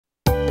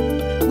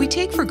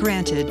take for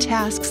granted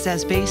tasks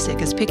as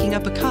basic as picking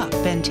up a cup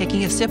and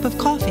taking a sip of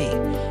coffee.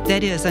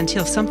 That is,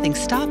 until something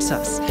stops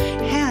us.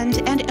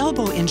 Hand and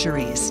elbow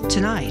injuries,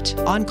 tonight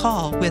on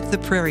Call with the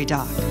Prairie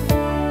Doc.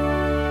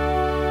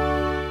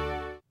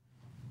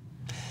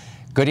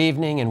 Good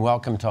evening and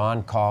welcome to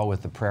On Call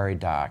with the Prairie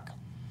Doc.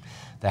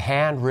 The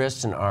hand,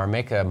 wrist, and arm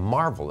make a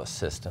marvelous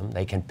system.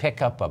 They can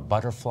pick up a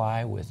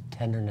butterfly with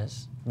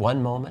tenderness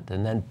one moment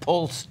and then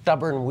pull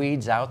stubborn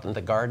weeds out in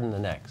the garden the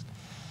next.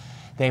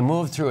 They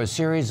move through a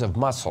series of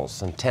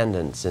muscles and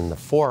tendons in the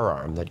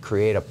forearm that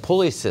create a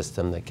pulley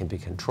system that can be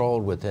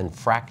controlled within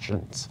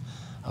fractions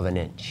of an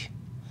inch.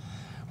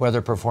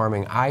 Whether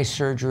performing eye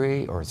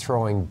surgery or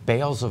throwing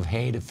bales of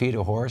hay to feed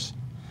a horse,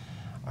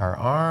 our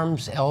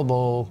arms,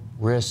 elbow,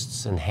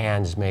 wrists, and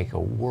hands make a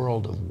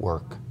world of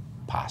work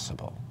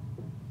possible.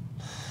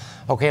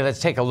 Okay, let's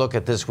take a look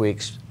at this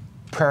week's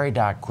Prairie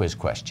Doc quiz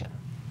question.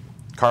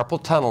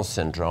 Carpal tunnel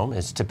syndrome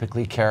is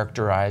typically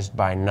characterized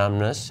by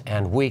numbness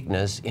and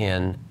weakness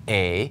in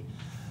A,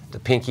 the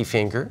pinky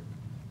finger,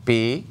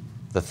 B,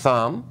 the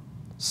thumb,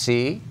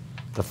 C,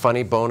 the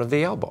funny bone of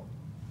the elbow.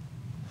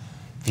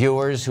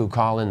 Viewers who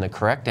call in the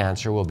correct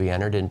answer will be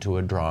entered into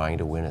a drawing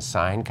to win a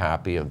signed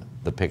copy of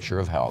The Picture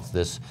of Health.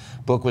 This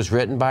book was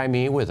written by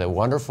me with a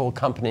wonderful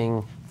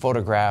accompanying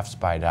photographs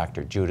by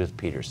Dr. Judith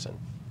Peterson.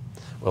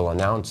 We'll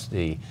announce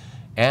the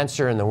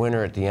answer and the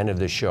winner at the end of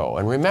the show.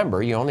 And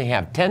remember, you only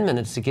have 10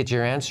 minutes to get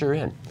your answer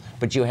in,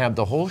 but you have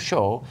the whole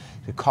show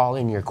to call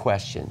in your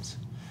questions.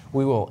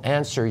 We will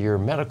answer your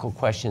medical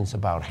questions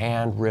about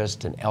hand,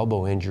 wrist, and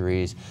elbow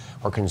injuries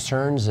or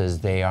concerns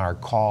as they are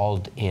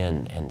called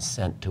in and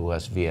sent to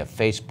us via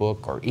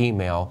Facebook or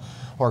email,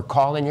 or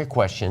call in your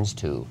questions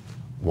to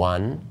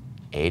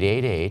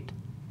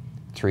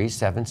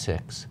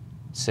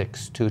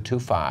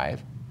 1-888-376-6225,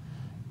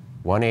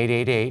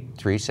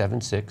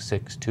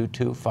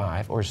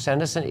 1-888-376-6225, or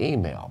send us an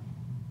email.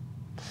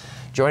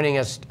 Joining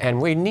us,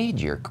 and we need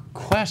your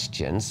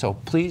questions, so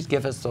please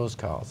give us those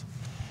calls.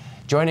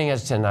 Joining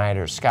us tonight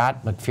are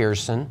Scott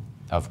McPherson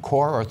of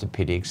Core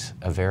Orthopedics,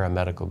 Avera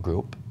Medical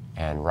Group,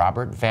 and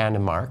Robert Van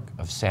Demark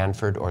of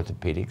Sanford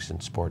Orthopedics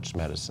and Sports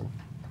Medicine.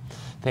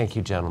 Thank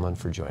you, gentlemen,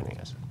 for joining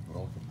us.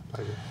 Welcome.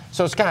 Thank you.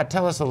 So, Scott,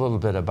 tell us a little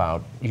bit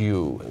about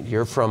you.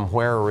 You're from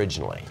where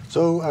originally?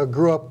 So I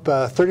grew up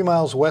 30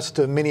 miles west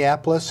of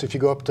Minneapolis. If you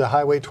go up to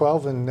Highway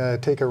 12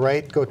 and take a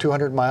right, go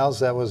 200 miles,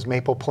 that was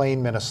Maple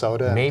Plain,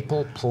 Minnesota.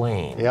 Maple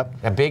Plain. Yep.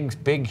 A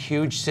big,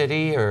 huge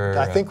city, or?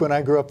 I think when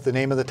I grew up, the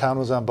name of the town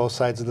was on both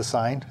sides of the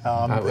sign.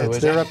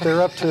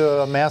 They're up to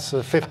a mass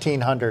of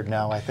 1,500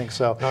 now, I think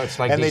so. No, it's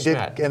like and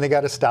DeSmet. and they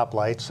got a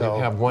stoplight. So they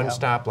have one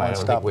stoplight. I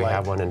don't think we stoplight.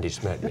 have one in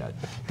DeSmet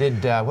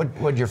yet.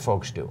 What'd your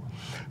folks do?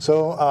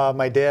 So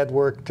my dad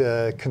worked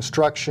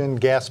construction,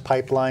 gas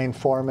pipeline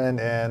foreman,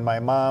 and my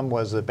mom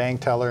was a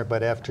bank teller,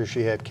 but after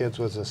she had kids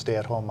was a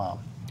stay-at-home mom.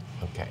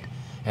 Okay.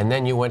 And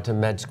then you went to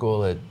med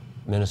school at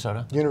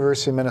Minnesota?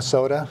 University of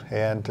Minnesota,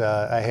 and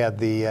I had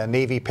the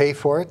Navy pay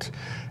for it.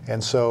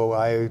 And so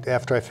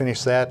after I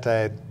finished that,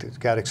 I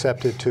got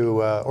accepted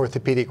to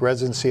orthopedic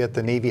residency at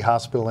the Navy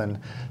Hospital in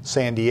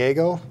San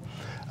Diego.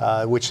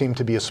 Which seemed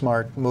to be a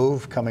smart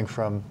move coming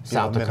from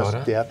South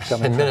Dakota.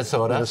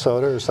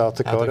 Minnesota or South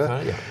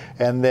Dakota. Yeah.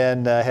 And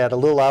then had a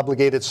little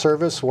obligated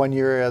service, 1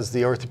 year as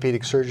the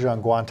orthopedic surgeon on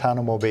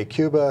Guantanamo Bay,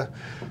 Cuba,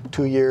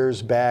 2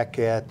 years back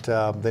at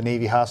the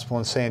Navy Hospital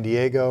in San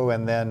Diego,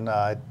 and then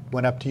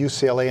went up to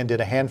UCLA and did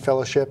a hand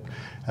fellowship,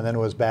 and then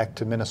was back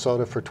to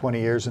Minnesota for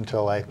 20 years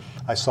until I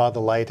saw the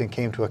light and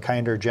came to a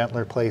kinder,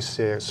 gentler place,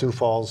 Sioux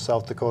Falls,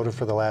 South Dakota,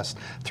 for the last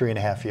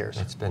 3.5 years.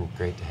 It's been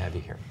great to have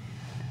you here.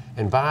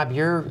 And Bob,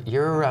 you're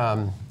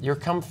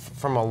come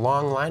from a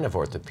long line of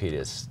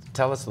orthopedists.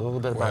 Tell us a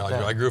little bit about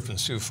that. I grew up in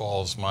Sioux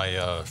Falls.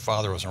 My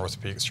father was an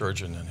orthopedic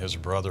surgeon, and his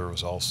brother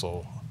was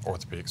also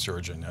orthopedic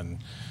surgeon. And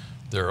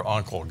their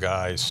uncle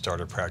Guy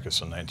started practice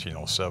in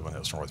 1907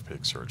 as an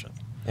orthopedic surgeon.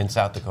 In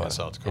South Dakota. In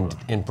South Dakota.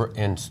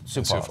 In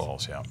Sioux Falls. Sioux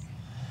Falls, yeah.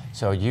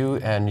 So you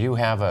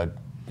have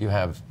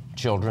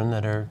children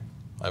that are.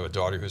 I have a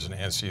daughter who's an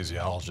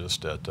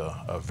anesthesiologist at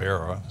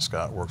Avera.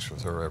 Scott works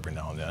with her every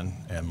now and then.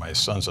 And my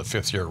son's a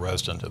fifth-year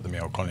resident at the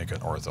Mayo Clinic at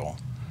Ortho.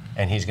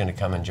 And he's going to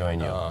come and join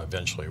you?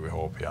 Eventually, we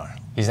hope, yeah.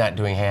 He's not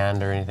doing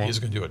hand or anything? He's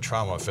going to do a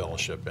trauma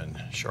fellowship in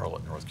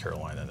Charlotte, North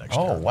Carolina next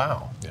year. Oh,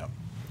 wow. Yeah.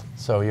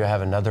 So you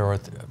have another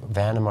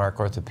Van Demark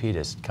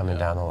orthopedist coming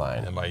down the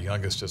line. And my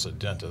youngest is a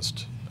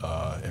dentist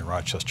in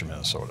Rochester,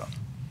 Minnesota.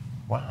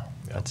 Wow,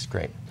 yeah. That's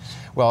great.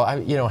 Well,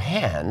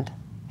 hand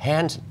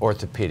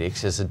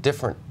orthopedics is a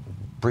different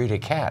breed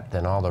of cat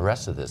than all the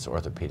rest of this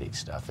orthopedic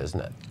stuff,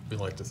 isn't it? We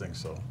like to think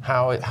so.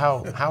 How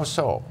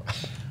so?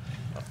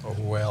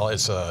 Well,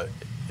 it's a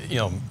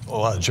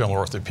lot of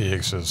general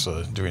orthopedics is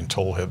doing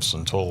total hips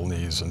and total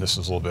knees, and this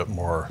is a little bit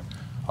more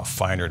a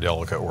finer,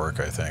 delicate work,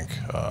 I think.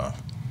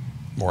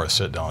 More a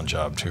sit-down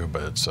job too,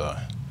 but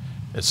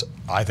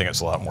I think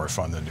it's a lot more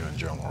fun than doing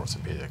general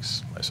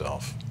orthopedics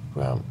myself.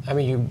 Well, I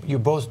mean, you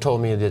both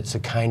told me that it's a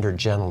kinder,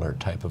 gentler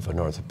type of an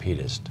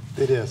orthopedist.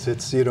 It is.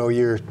 It's,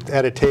 you're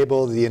at a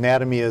table, the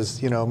anatomy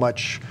is,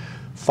 much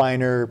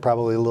finer,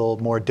 probably a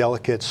little more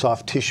delicate,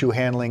 soft tissue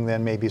handling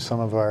than maybe some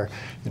of our,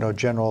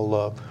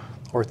 general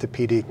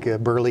orthopedic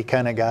burly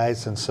kind of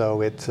guys. And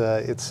so it's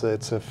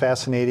a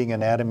fascinating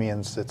anatomy,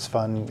 and it's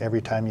fun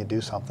every time you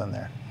do something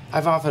there.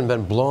 I've often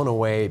been blown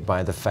away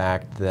by the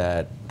fact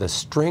that the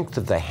strength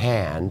of the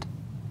hand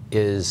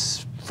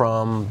is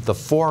from the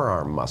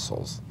forearm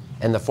muscles.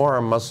 And the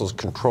forearm muscles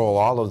control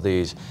all of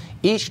these.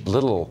 Each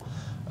little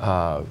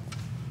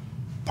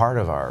part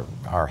of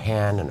our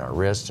hand and our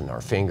wrist and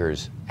our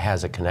fingers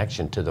has a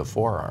connection to the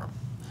forearm.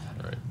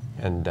 Right.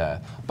 And,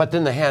 but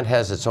then the hand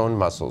has its own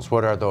muscles.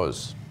 What are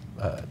those?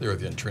 They're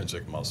the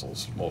intrinsic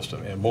muscles, most of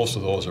them. And most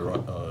of those are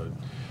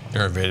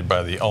innervated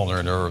by the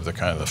ulnar nerve, the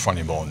kind of the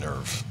funny bone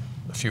nerve.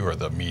 A few are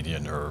the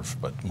median nerve,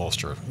 but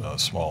most are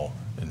small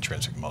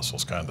intrinsic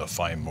muscles, kind of the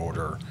fine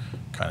motor,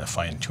 kind of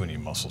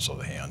fine-tuning muscles of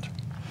the hand.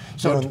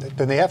 So, and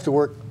they have to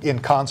work in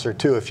concert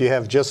too. If you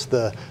have just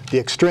the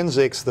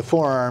extrinsics, the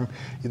forearm,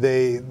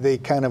 they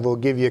kind of will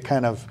give you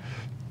kind of,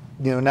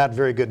 not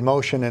very good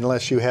motion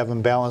unless you have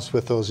them balanced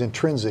with those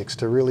intrinsics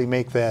to really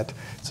make that,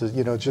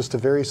 just a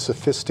very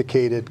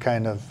sophisticated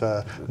kind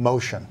of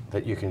motion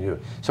that you can do.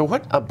 So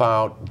what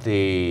about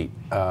the,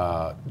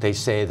 they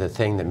say the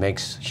thing that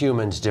makes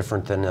humans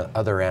different than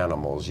other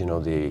animals,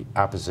 the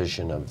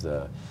opposition of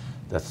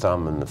the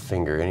thumb and the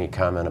finger. Any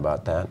comment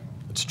about that?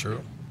 It's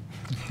true.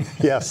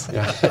 Yes.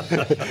 Yeah.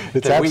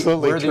 It's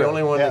absolutely true. We're the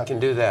only one that can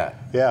do that.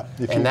 Yeah.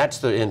 And that's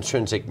the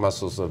intrinsic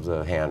muscles of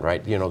the hand,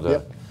 right?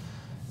 The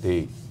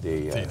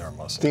thenar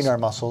muscles. Thenar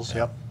muscles,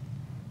 yep.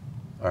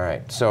 All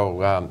right.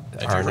 So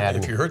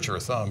if you hurt your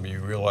thumb, you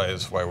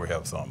realize why we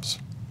have thumbs.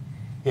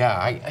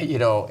 Yeah,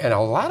 and a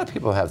lot of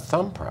people have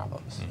thumb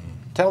problems.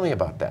 Mm-hmm. Tell me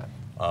about that.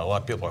 A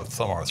lot of people have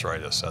thumb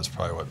arthritis. That's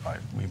probably what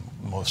we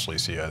mostly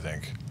see, I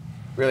think.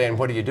 Really, and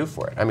what do you do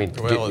for it? I mean,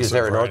 is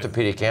there an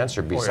orthopedic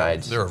answer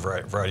besides? There are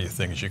a variety of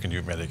things. You can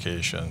do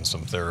medication,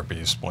 some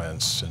therapy,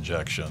 splints,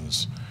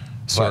 injections,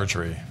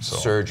 surgery.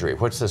 Surgery.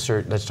 What's the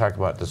surgery? Let's talk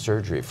about the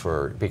surgery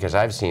because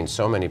I've seen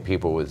so many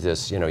people with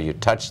this. You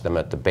touch them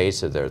at the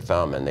base of their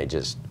thumb, and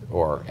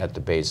or at the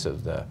base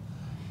of the.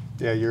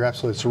 Yeah, you're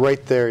absolutely. It's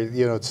right there.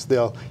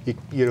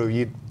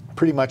 You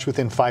pretty much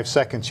within 5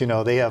 seconds.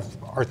 They have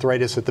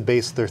arthritis at the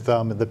base of their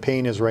thumb, and the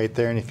pain is right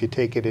there. And if you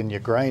take it and you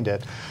grind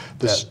it,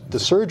 the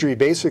surgery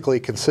basically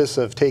consists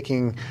of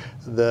taking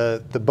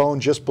the bone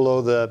just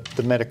below the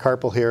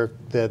metacarpal here.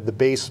 The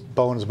base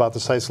bone is about the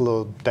size of a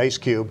little dice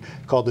cube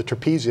called the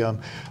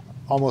trapezium.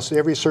 Almost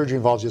every surgery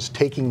involves just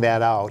taking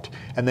that out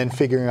and then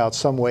figuring out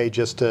some way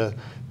just to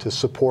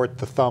support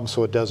the thumb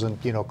so it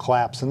doesn't,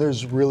 collapse. And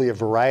there's really a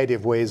variety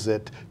of ways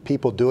that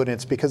people do it. And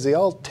it's because they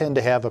all tend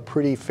to have a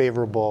pretty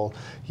favorable,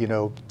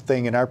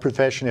 thing in our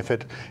profession.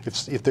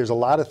 If there's a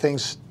lot of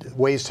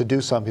ways to do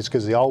something, it's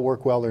because they all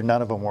work well or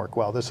none of them work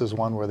well. This is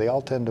one where they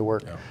all tend to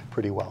work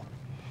pretty well.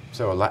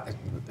 So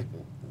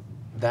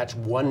that's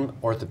one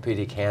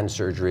orthopedic hand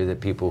surgery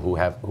that people who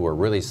are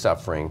really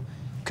suffering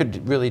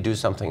could really do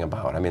something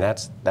about. I mean,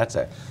 that's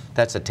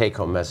a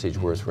take-home message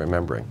worth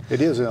remembering.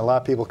 It is, and a lot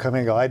of people come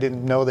in and go, I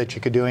didn't know that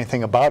you could do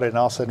anything about it, and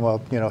all of a sudden, well,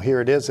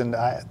 here it is, and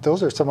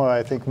those are some of,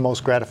 I think,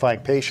 most gratifying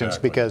patients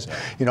because,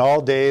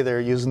 all day they're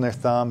using their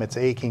thumb, it's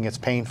aching, it's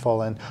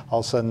painful, and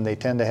all of a sudden they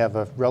tend to have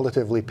a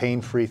relatively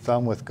pain-free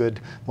thumb with good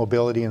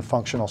mobility and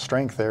functional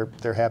strength.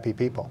 They're happy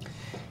people.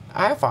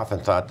 I've often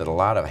thought that a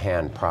lot of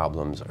hand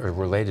problems are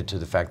related to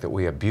the fact that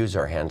we abuse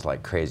our hands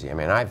like crazy. I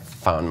mean, I've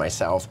found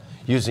myself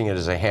using it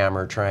as a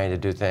hammer, trying to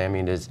do things. I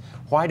mean,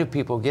 why do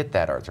people get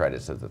that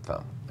arthritis of the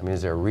thumb? I mean,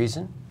 is there a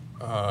reason?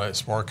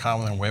 It's more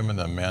common in women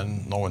than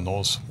men. No one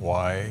knows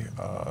why.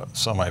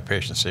 Some of my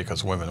patients say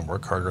because women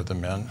work harder than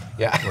men,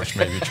 which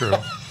may be true.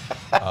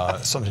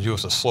 Something to do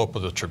with the slope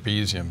of the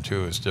trapezium,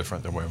 too, is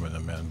different than women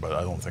and men, but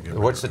I don't think it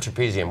What's the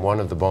trapezium? One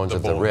of the bones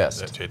of the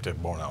wrist? Take the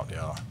bone out,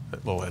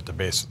 at the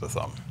base of the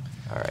thumb.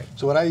 All right.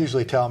 So what I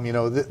usually tell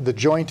them, the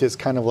joint is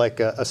kind of like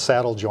a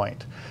saddle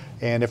joint.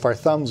 And if our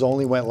thumbs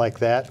only went like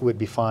that, it would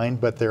be fine,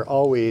 but they're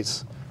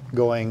always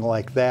going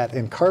like that.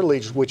 And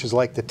cartilage, which is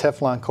like the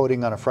Teflon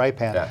coating on a fry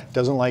pan,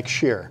 doesn't like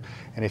shear.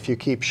 And if you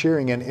keep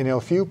shearing, and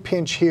if you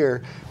pinch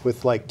here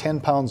with like 10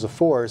 pounds of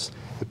force,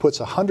 it puts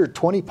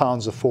 120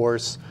 pounds of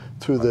force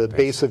through the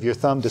base of your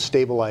thumb to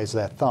stabilize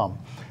that thumb.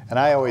 And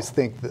I always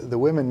think the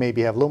women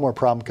maybe have a little more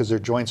problem because their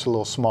joints are a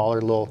little smaller,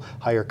 a little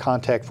higher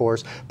contact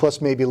force,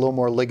 plus maybe a little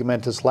more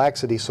ligamentous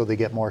laxity, so they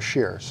get more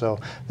shear. So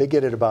they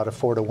get it about a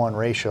 4-to-1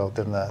 ratio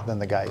than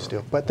the guys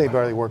do. But they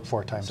barely work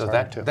 4 times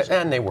harder too.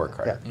 And they work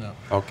harder. Yeah.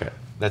 No. Okay.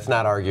 Let's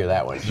not argue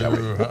that one,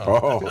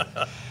 shall we?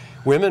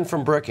 Woman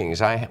from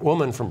Brookings, I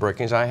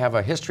have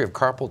a history of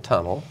carpal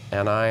tunnel,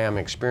 and I am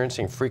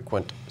experiencing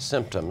frequent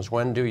symptoms.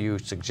 When do you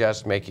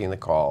suggest making the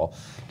call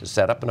to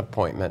set up an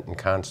appointment and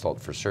consult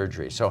for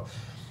surgery? So,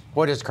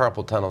 what is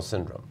carpal tunnel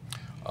syndrome?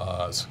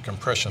 It's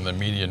compression of the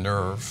median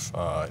nerve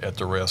at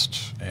the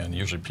wrist, and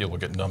usually people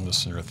get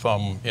numbness in their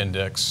thumb,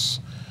 index,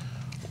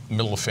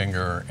 middle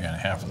finger, and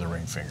half of the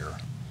ring finger.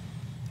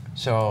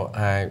 So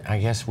I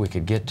guess we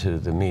could get to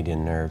the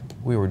median nerve.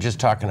 We were just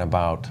talking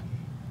about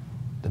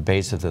the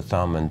base of the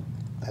thumb and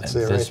That's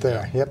it right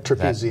there. Yep,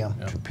 trapezium.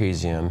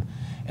 Trapezium.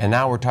 And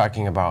now we're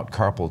talking about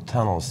carpal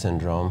tunnel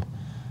syndrome.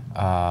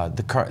 There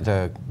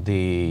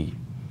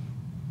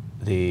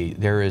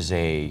is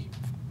a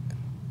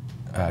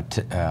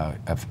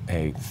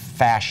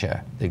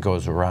fascia that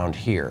goes around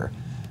here.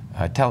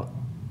 Tell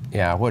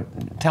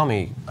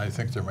me. I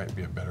think there might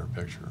be a better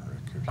picture.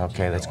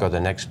 Okay, let's go to the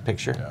next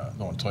picture. Yeah,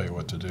 I won't tell you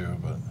what to do,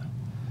 but.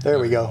 There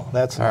we go.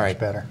 That's much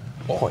better.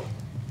 Oh.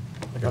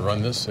 I can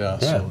run this, yeah.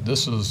 So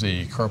this is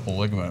the carpal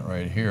ligament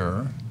right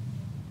here,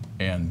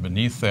 and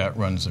beneath that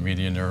runs the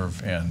median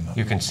nerve, and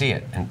you can see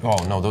it. And oh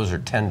no, those are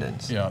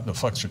tendons. Yeah, the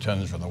flexor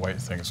tendons are the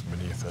white things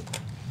beneath it.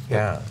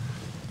 Yeah.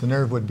 The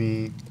nerve would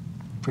be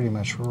pretty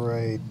much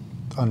right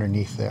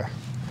underneath there.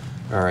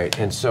 All right,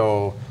 and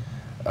so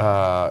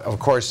of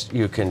course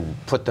you can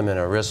put them in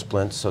a wrist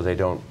splint so they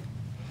don't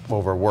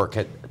overwork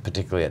it,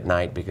 particularly at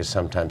night, because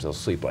sometimes they'll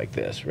sleep like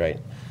this, right?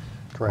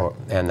 Correct.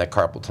 And the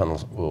carpal tunnel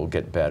will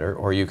get better,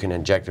 or you can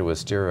inject it with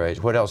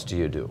steroids. What else do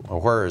you do?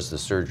 Or where is the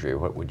surgery?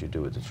 What would you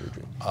do with the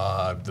surgery?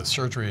 The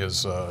surgery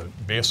is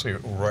basically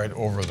right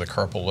over the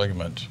carpal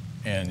ligament,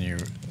 and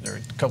there are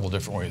a couple of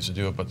different ways to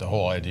do it, but the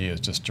whole idea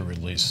is just to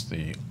release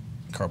the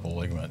carpal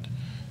ligament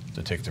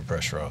to take the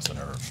pressure off the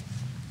nerve.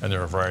 And there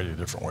are a variety of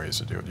different ways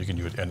to do it. You can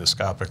do it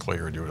endoscopically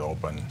or do it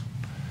open.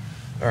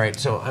 All right,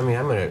 so I mean,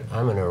 I'm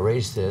gonna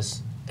erase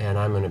this, and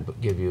I'm gonna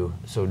give you.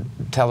 So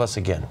tell us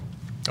again.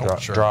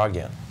 Draw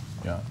again.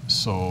 Yeah.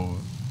 So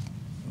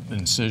the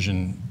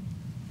incision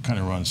kind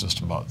of runs just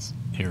about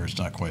here. It's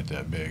not quite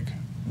that big,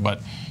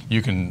 but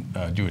you can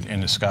do it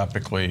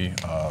endoscopically.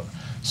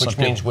 Which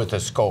means with a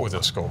scope. With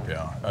a scope,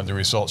 yeah. The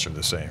results are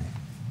the same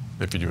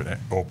if you do it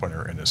open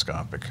or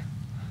endoscopic.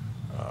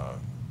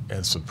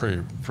 It's a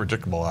pretty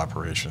predictable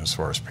operation as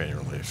far as pain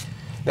relief.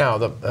 Now,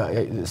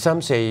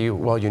 some say you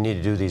need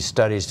to do these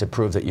studies to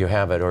prove that you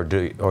have it, or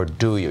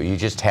do you? You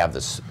just have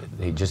this.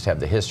 You just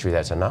have the history.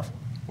 That's enough.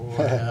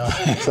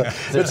 It's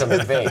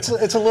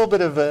a little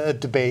bit of a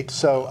debate.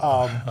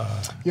 So,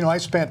 you know, I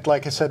spent,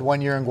 like I said,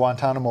 1 year in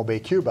Guantanamo Bay,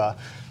 Cuba.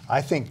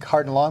 I think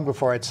hard and long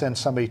before I'd send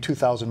somebody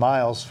 2,000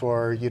 miles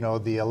for, you know,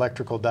 the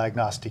electrical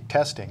diagnostic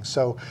testing.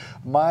 So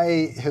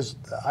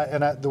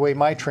the way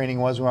my training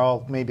was, we're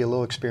all maybe a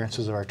little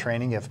experiences of our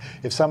training. If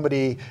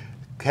somebody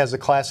has a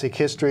classic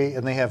history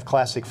and they have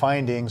classic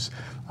findings,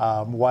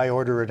 why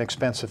order an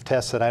expensive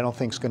test that I don't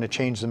think is going to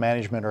change the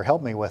management or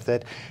help me with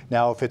it?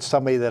 Now, if it's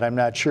somebody that I'm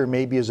not sure,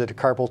 maybe is it a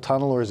carpal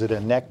tunnel or is it a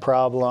neck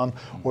problem,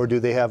 or do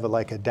they have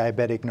like a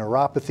diabetic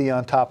neuropathy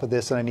on top of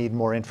this and I need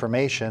more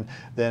information,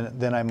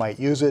 then I might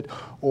use it.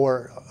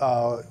 Or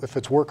if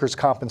it's workers'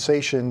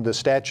 compensation, the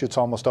statutes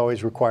almost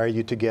always require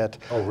you to get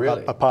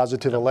a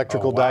positive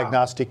electrical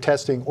diagnostic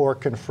testing, or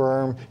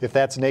confirm. If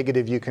that's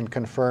negative, you can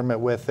confirm it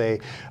with a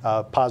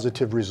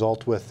positive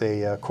result with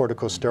a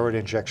corticosteroid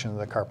injection in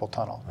the carpal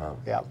tunnel.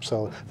 Yeah,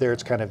 so there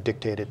it's kind of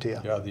dictated to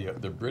you. Yeah,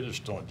 the British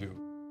don't do.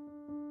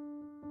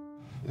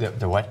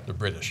 The what? The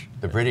British.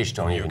 The British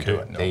don't even do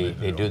it. No,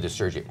 they do the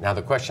surgery. Now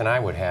the question I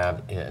would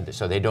have,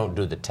 so they don't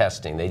do the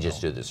testing, they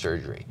just do the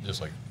surgery. Just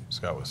like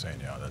Scott was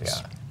saying, yeah.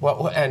 That's. Yeah.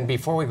 Well, and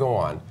before we go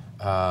on,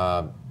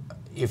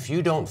 if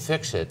you don't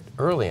fix it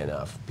early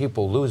enough,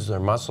 people lose their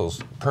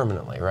muscles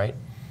permanently, right?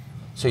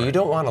 So you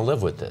don't want to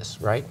live with this,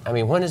 right? I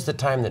mean, when is the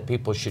time that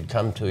people should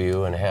come to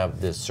you and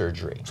have this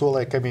surgery? So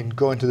like, I mean,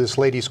 going to this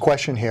lady's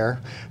question here.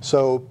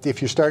 So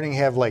if you're starting to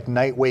have like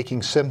night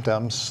waking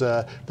symptoms,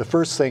 the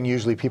first thing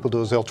usually people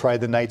do is they'll try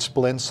the night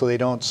splints so they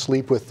don't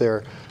sleep with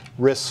their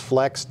wrists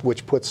flexed,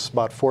 which puts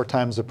about 4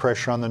 times the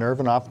pressure on the nerve,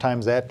 and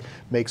oftentimes that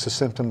makes the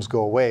symptoms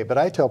go away. But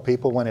I tell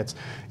people when it's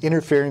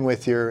interfering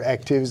with your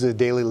activities of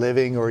daily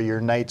living or your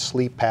night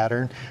sleep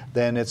pattern,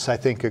 then it's, I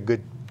think, a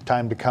good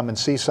time to come and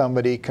see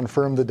somebody,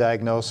 confirm the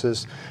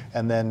diagnosis,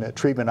 and then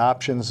treatment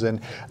options.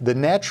 And the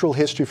natural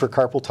history for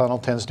carpal tunnel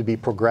tends to be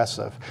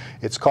progressive.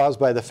 It's caused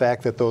by the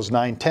fact that those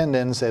 9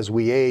 tendons, as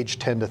we age,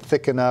 tend to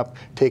thicken up,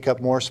 take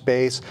up more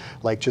space.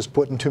 Like just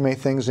putting too many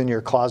things in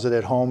your closet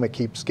at home, it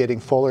keeps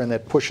getting fuller, and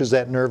that pushes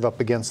that nerve up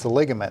against the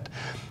ligament.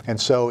 And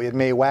so it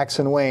may wax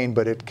and wane,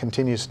 but it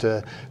continues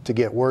to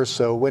get worse.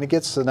 So when it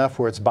gets enough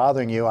where it's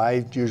bothering you,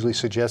 I usually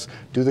suggest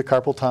do the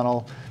carpal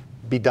tunnel,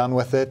 be done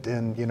with it,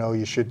 and you know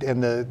you should.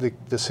 And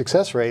the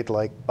success rate,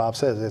 like Bob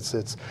says,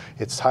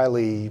 it's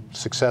highly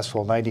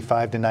successful,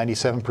 95 to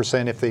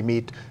 97% if they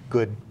meet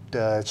good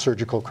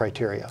surgical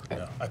criteria.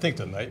 Yeah, I think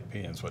the night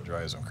pain is what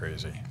drives them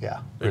crazy.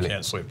 Yeah, they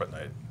can't sleep at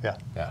night. Yeah,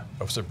 yeah.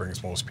 That's what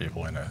brings most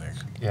people in, I think.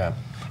 Yeah,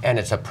 and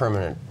it's a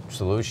permanent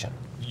solution.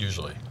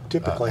 Usually.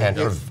 Typically,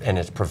 and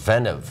it's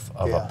preventive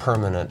of a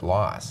permanent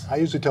loss. I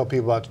usually tell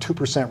people about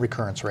 2%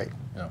 recurrence rate.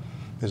 Yeah,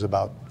 is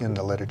about in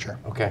the literature.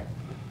 Okay.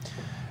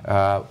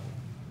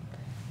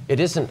 It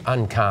isn't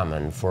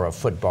uncommon for a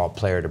football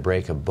player to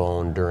break a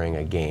bone during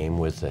a game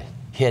with the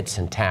hits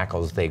and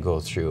tackles they go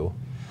through.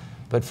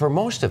 But for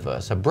most of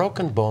us, a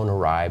broken bone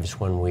arrives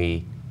when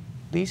we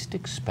least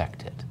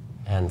expect it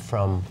and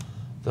from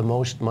the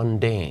most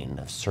mundane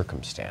of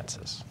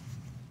circumstances.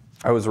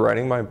 I was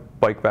riding my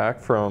bike back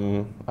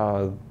from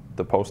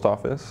the post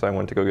office. I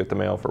went to go get the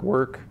mail for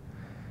work.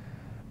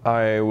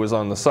 I was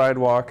on the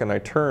sidewalk and I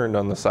turned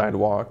on the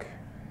sidewalk,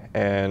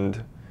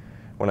 and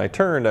when I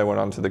turned I went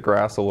onto the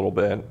grass a little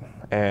bit,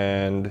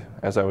 and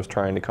as I was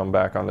trying to come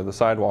back onto the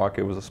sidewalk,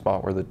 it was a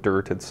spot where the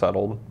dirt had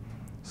settled,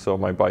 so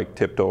my bike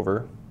tipped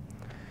over.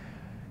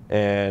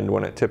 And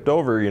when it tipped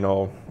over, you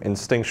know,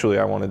 instinctually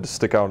I wanted to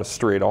stick out a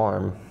straight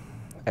arm,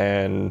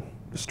 and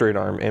the straight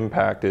arm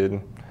impacted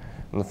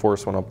and the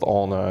force went up the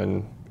ulna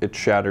and it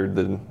shattered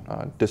the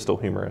distal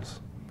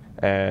humerus.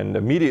 And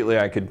immediately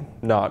I could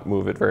not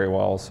move it very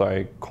well, so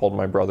I called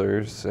my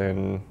brothers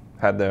and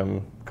had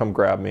them come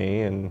grab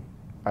me, and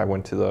I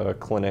went to the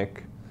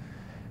clinic,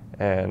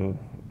 and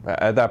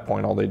at that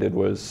point all they did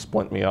was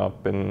splint me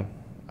up and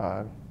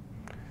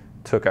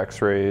took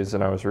x-rays,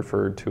 and I was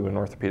referred to an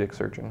orthopedic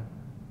surgeon.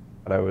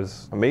 But I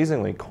was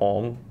amazingly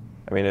calm.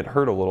 I mean, it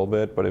hurt a little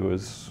bit, but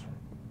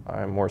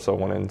I more so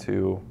went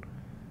into,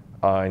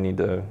 I need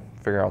to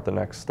figure out the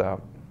next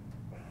step.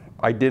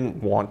 I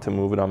didn't want to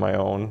move it on my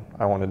own.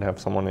 I wanted to have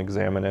someone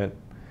examine it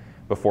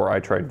before I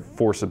tried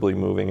forcibly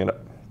moving it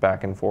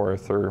back and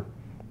forth, or,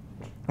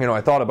 you know, I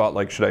thought about,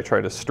 like, should I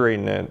try to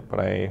straighten it, but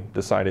I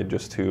decided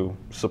just to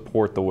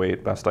support the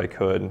weight best I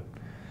could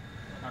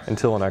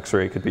until an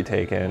x-ray could be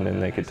taken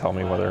and they could tell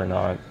me whether or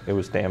not it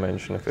was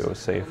damaged and if it was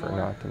safe or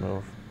not to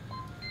move.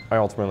 I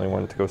ultimately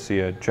went to go see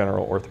a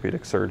general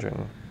orthopedic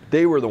surgeon.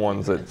 They were the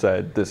ones that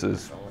said, this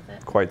is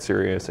quite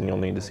serious and you'll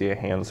need to see a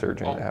hand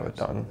surgeon to have it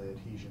done.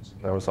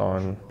 I was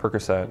on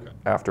Percocet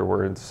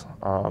afterwards,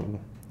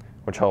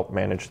 which helped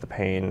manage the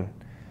pain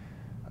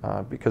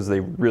because they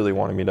really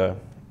wanted me to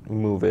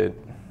move it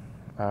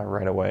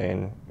right away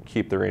and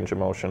keep the range of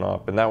motion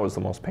up. And that was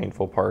the most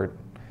painful part,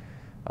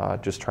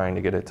 just trying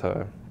to get it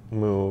to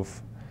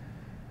move.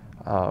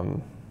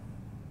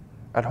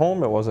 At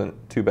home, it wasn't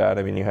too bad.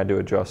 I mean, you had to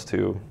adjust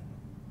to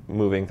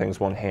moving things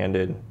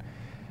one-handed.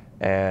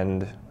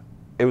 And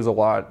it was a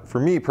lot, for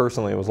me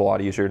personally, it was a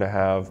lot easier to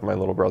have my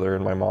little brother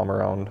and my mom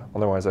around.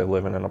 Otherwise, I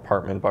live in an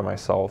apartment by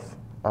myself.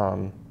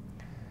 I'm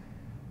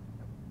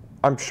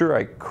sure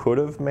I could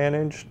have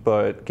managed,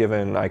 but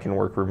given I can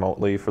work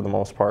remotely for the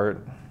most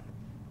part,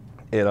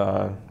 it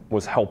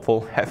was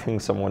helpful having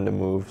someone to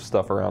move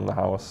stuff around the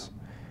house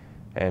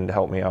and to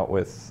help me out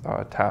with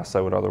tasks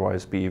that would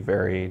otherwise be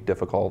very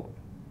difficult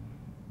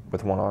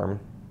with one arm.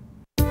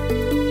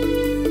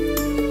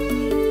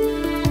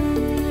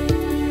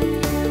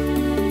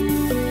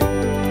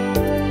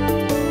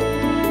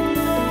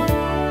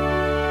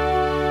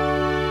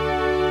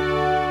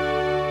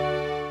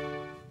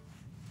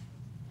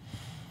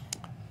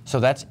 So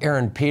that's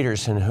Aaron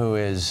Peterson, who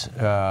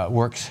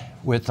works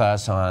with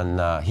us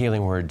on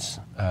Healing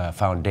Words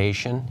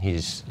Foundation.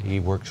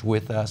 He works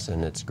with us,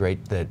 and it's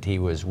great that he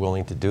was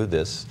willing to do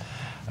this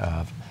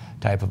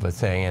type of a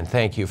thing. And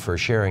thank you for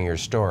sharing your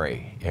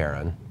story,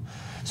 Aaron.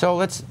 So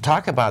let's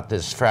talk about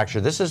this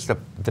fracture. This is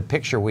the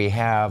picture we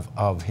have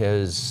of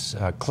his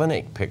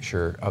clinic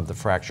picture of the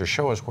fracture.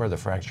 Show us where the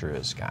fracture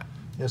is, Scott.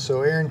 Yeah,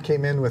 so Aaron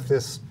came in with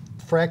this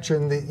fracture,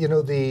 and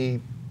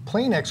the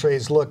plain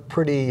x-rays look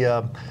pretty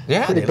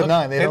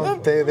benign. They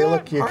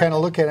look, you kind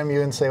of look at them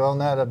and say, well,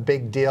 not a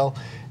big deal.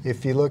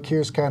 If you look,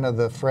 here's kind of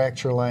the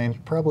fracture line,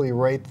 probably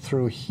right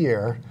through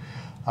here.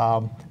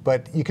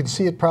 But you can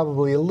see it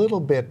probably a little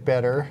bit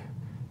better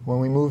when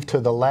we move to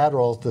the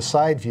lateral, the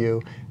side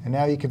view, and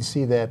now you can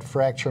see that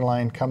fracture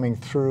line coming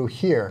through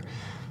here.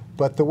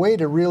 But the way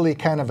to really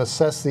kind of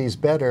assess these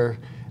better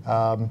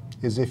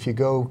is if you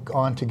go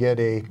on to get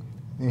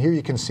and here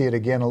you can see it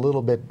again a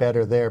little bit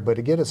better there, but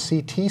to get a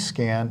CT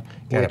scan,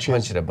 which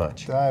punch it a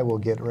bunch. I will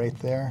get right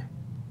there.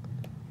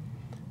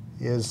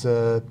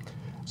 So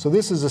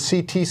this is a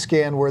CT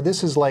scan where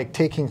this is like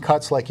taking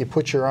cuts, like you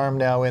put your arm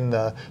now in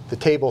the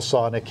table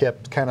saw and it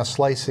kept kind of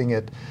slicing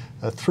it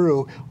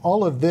through.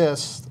 All of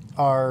this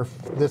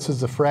is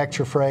the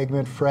fracture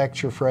fragment,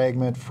 fracture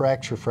fragment,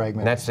 fracture fragment.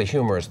 And that's the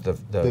humerus.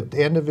 The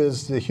end of it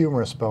is the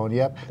humerus bone,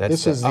 yep. That's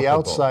this is the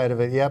outside bone. of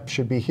it, yep,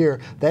 should be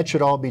here. That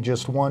should all be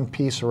just one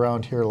piece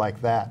around here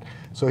like that.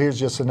 So here's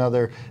just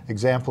another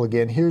example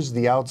again. Here's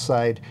the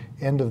outside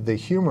end of the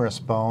humerus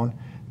bone,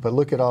 but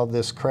look at all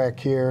this crack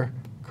here,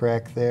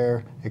 crack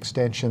there,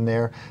 extension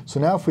there. So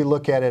now if we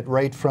look at it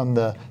right from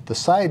the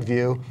side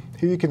view,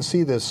 here you can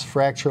see this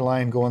fracture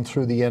line going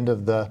through the end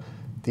of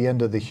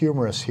the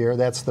humerus here.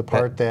 That's the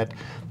part that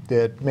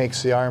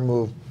makes the arm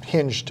move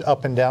hinged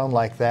up and down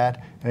like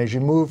that. And as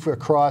you move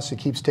across, it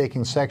keeps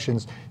taking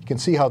sections. You can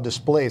see how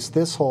displaced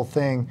this whole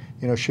thing,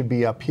 should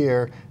be up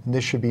here, and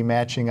this should be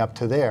matching up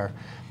to there.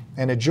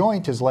 And a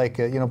joint is like,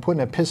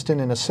 putting a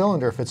piston in a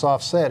cylinder. If it's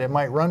offset, it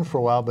might run for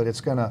a while, but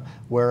it's going to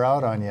wear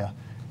out on you.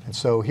 And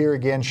so here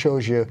again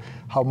shows you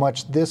how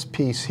much this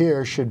piece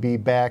here should be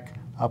back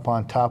up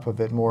on top of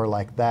it, more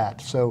like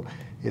that. So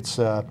it's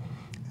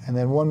and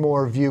then one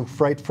more view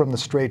right from the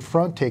straight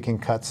front taking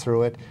cuts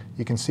through it.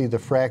 You can see the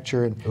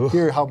fracture, and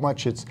here how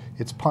much it's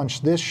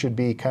punched. This should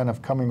be kind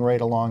of coming right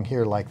along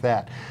here like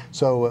that.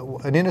 So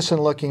an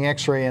innocent looking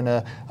x-ray and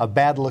a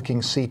bad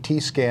looking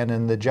CT scan,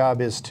 and the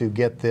job is to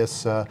get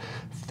this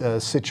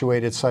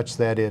situated such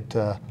that it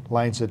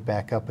lines it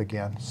back up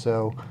again.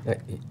 So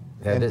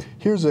And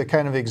here's a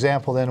kind of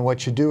example then.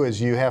 What you do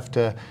is you have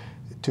to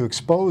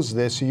expose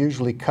this, you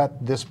usually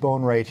cut this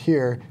bone right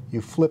here,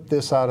 you flip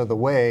this out of the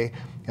way,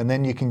 and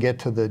then you can get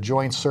to the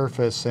joint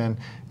surface and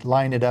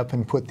line it up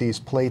and put these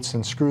plates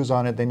and screws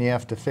on it. Then you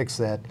have to fix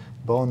that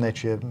bone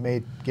that you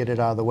made, get it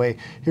out of the way.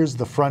 Here's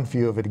the front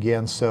view of it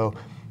again. So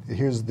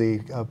here's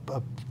the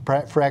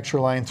fracture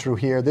line through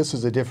here. This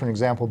is a different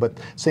example, but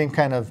same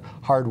kind of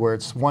hardware.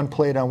 It's one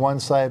plate on one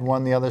side,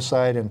 one the other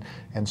side,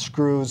 and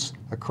screws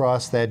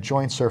across that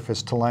joint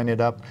surface to line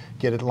it up,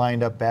 get it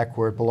lined up back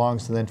where it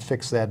belongs, and then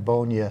fix that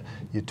bone you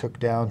took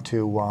down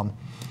to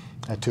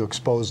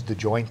expose the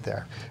joint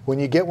there. When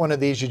you get one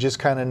of these, you just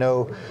kind of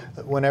know,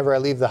 whenever I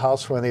leave the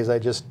house for one of these, I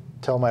just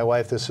tell my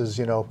wife, this is,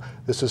 you know,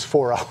 this is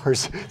 4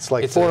 hours. It's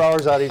like 4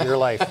 hours out of your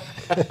life.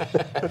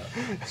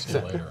 See you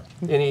later.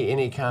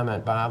 Any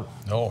comment, Bob?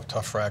 No,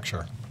 tough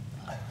fracture.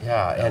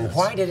 Yeah, and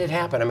why did it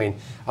happen? I mean,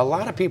 a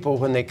lot of people,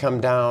 when they come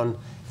down,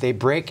 they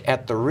break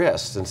at the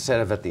wrist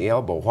instead of at the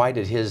elbow. Why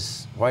did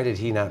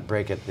he not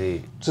break at the...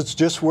 So it's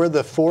just where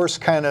the force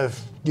kind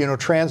of, you know,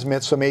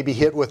 transmits, so maybe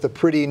hit with a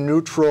pretty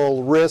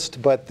neutral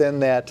wrist, but then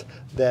that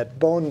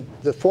bone,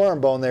 the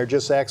forearm bone there,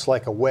 just acts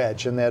like a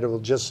wedge, and that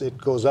it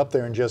goes up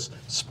there and just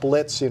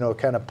splits, you know,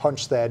 kind of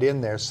punch that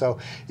in there. So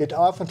it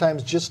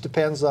oftentimes just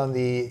depends on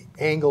the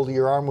angle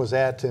your arm was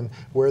at and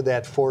where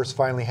that force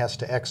finally has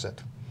to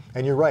exit.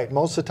 And you're right,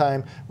 most of the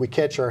time we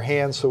catch our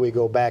hands, so we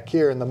go back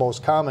here, and the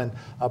most common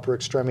upper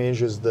extremity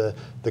injury is the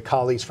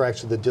Colles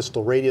fracture, the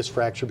distal radius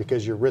fracture,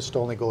 because your wrist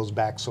only goes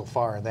back so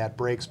far and that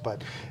breaks.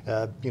 But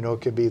you know,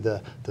 it could be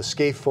the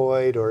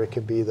scaphoid, or it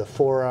could be the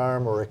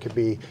forearm, or it could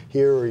be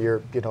here, or your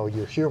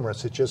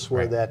humerus. It's just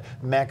where that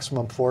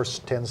maximum force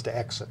tends to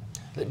exit.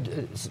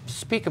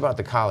 Speak about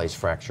the Colles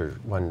fracture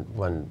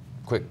one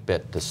quick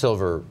bit, the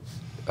silver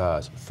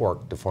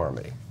fork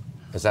deformity.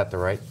 Is that the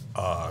right?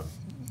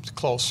 It's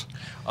close.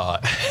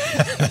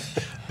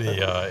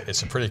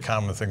 It's a pretty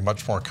common thing,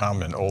 much more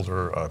common in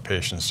older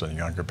patients than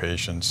younger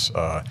patients.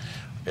 I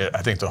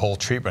think the whole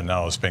treatment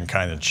now has been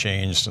kind of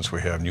changed since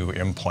we have new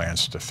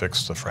implants to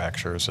fix the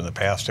fractures. In the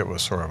past, it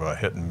was sort of a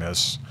hit and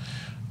miss,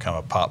 kind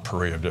of a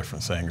potpourri of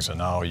different things, and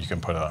now you can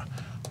put a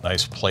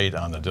nice plate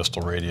on the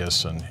distal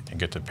radius and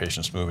get the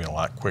patients moving a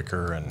lot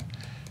quicker. And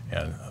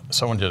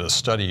someone did a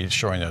study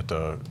showing that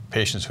the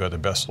patients who had the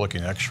best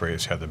looking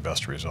x-rays had the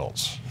best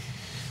results.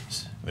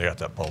 They got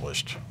that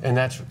published. And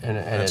that's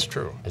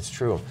true. It's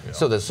true. Yeah.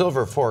 So the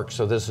silver fork,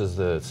 so this is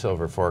the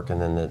silver fork, and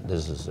then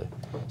this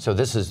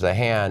is the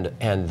hand,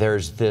 and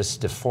there's this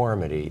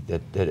deformity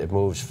that it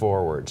moves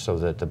forward, so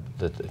that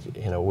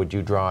you know, would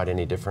you draw it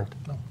any different?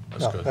 No,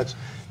 that's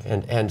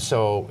good. And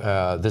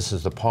so this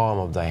is the palm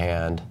of the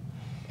hand,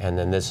 and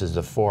then this is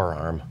the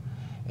forearm,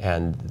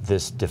 and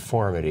this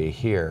deformity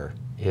here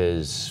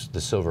is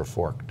the silver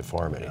fork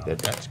deformity. Yeah.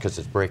 That's because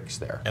it breaks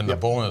there. And the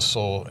bone is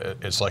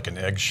it's like an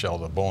eggshell.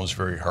 The bone's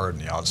very hard on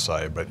the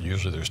outside, but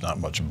usually there's not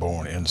much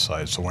bone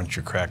inside. So once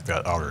you crack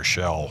that outer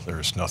shell,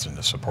 there's nothing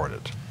to support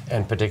it.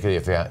 And particularly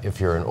if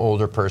you're an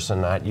older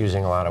person, not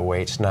using a lot of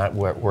weights, not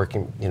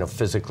working, you know,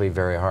 physically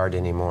very hard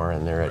anymore,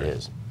 and there it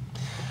is.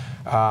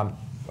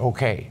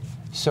 Okay,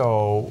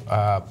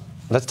 so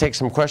let's take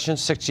some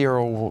questions.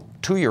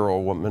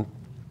 2-year-old woman.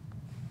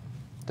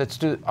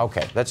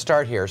 Let's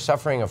start here.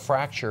 Suffering a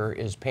fracture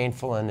is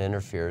painful and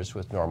interferes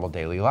with normal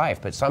daily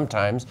life, but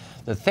sometimes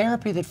the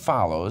therapy that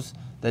follows,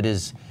 that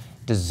is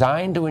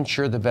designed to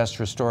ensure the best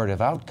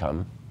restorative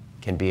outcome,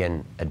 can be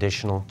an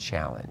additional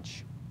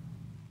challenge.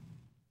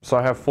 So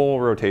I have full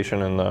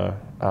rotation in the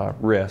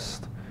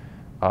wrist,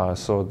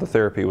 so the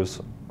therapy was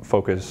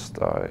focused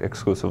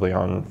exclusively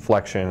on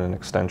flexion and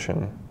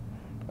extension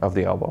of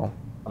the elbow.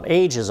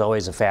 Age is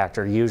always a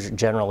factor.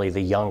 Generally,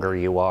 the younger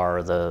you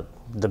are,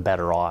 the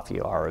better off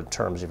you are in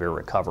terms of your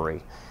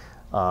recovery.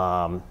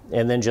 And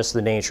then just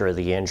the nature of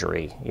the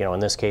injury. You know, in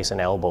this case, an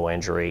elbow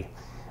injury,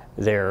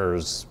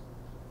 there's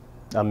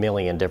a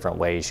million different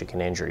ways you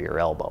can injure your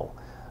elbow.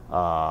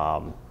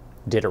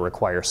 Did it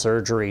require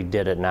surgery?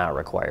 Did it not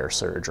require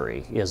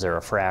surgery? Is there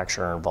a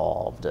fracture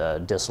involved, a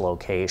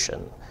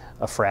dislocation,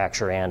 a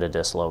fracture and a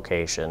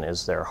dislocation?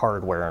 Is there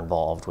hardware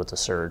involved with the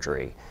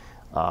surgery?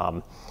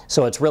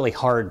 So it's really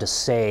hard to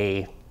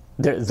say.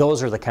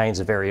 Those are the kinds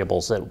of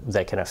variables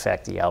that can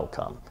affect the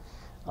outcome.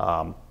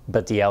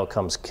 But the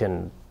outcomes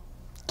can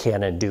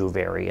and do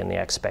vary, and the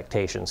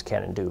expectations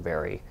can and do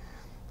vary,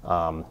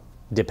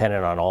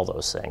 depending on all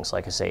those things,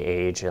 like I say,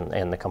 age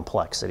and the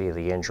complexity of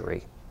the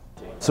injury.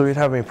 So he'd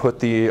have me put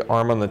the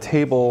arm on the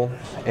table,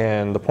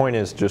 and the point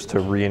is just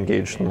to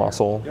re-engage the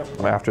muscle.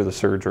 After the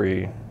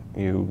surgery,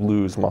 you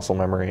lose muscle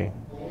memory.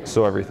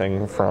 So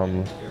everything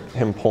from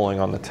him pulling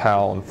on the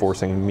towel and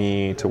forcing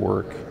me to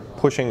work,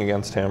 pushing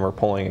against him or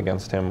pulling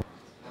against him.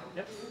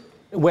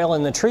 Well,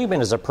 and the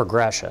treatment is a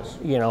progression.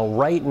 You know,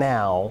 right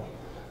now,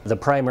 the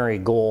primary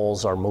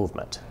goals are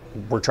movement.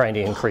 We're trying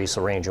to increase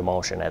the range of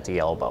motion at the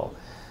elbow.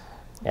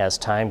 As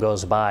time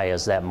goes by,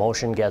 as that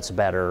motion gets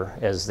better,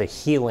 as the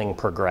healing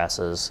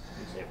progresses,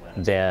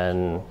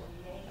 then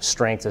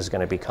strength is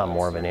going to become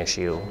more of an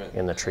issue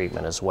in the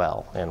treatment as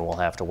well, and we'll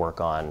have to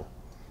work on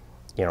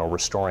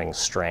restoring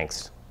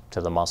strength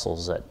to the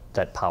muscles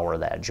that power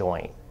that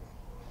joint.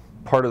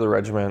 Part of the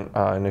regimen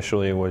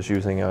initially was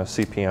using a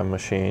CPM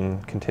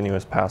machine,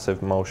 continuous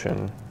passive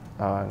motion.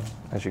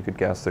 As you could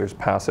guess, there's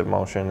passive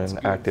motion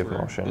and active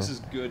motion. This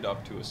is good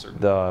up to a certain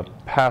The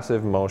point.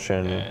 passive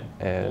motion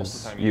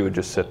is you would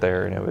just sit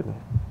there and it would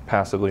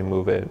passively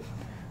move it.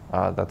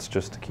 That's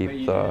just to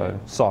keep the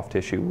soft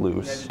tissue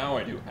loose. Now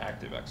I do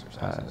active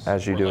exercises.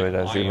 As you do it,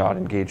 as you're not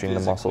engaging the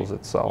muscles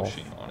itself.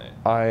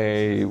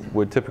 I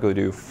would typically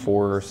do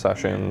 4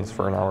 sessions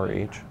for an hour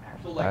each.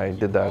 I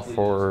did that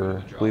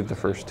for, I believe, the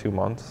first 2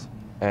 months.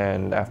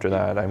 And after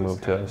that, I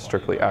moved to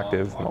strictly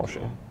active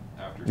motion.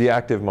 The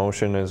active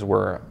motion is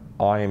where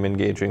I am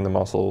engaging the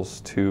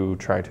muscles to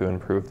try to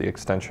improve the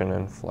extension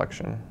and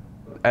flexion.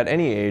 At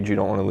any age, you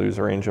don't want to lose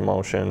range of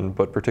motion,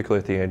 but particularly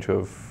at the age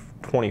of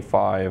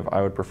 25,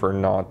 I would prefer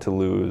not to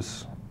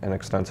lose an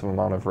extensive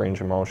amount of range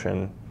of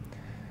motion.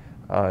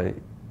 I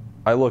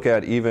look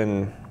at,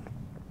 even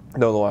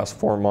though the last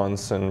 4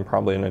 months and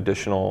probably an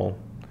additional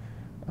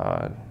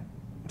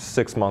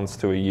 6 months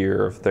to a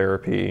year of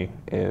therapy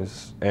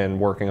and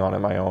working on it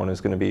my own is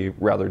going to be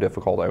rather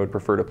difficult. I would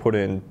prefer to put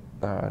in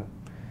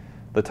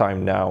the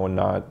time now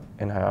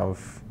and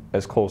have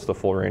as close to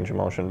full range of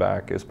motion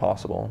back as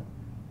possible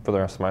for the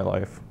rest of my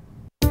life.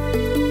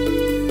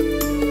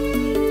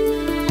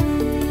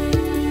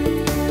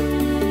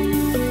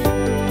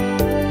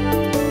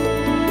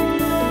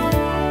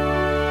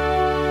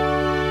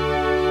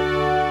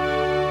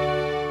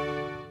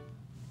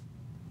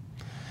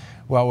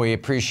 Well, we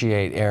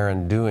appreciate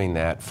Aaron doing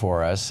that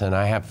for us, and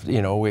I have,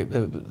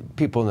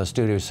 people in the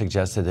studio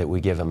suggested that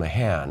we give him a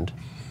hand,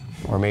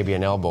 or maybe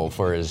an elbow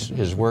for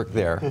his work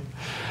there.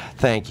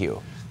 Thank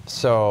you.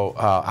 So,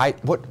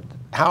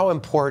 how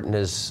important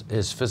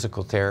is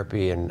physical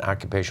therapy and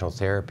occupational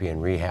therapy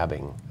in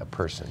rehabbing a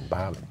person,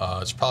 Bob?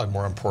 It's probably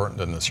more important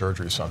than the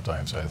surgery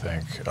sometimes, I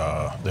think.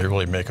 They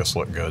really make us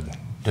look good.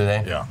 Do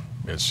they? Yeah,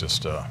 it's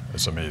just,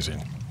 it's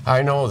amazing.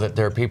 I know that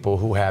there are people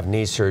who have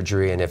knee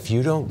surgery, and if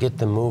you don't get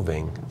them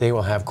moving, they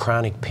will have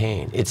chronic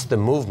pain. It's the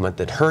movement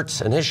that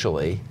hurts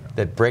initially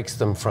that breaks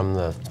them from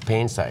the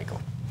pain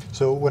cycle.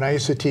 So when I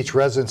used to teach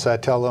residents, I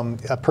tell them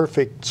a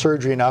perfect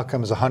surgery and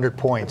outcome is 100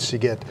 points. You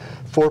get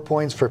 4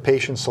 points for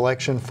patient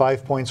selection,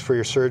 5 points for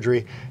your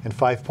surgery, and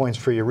 5 points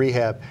for your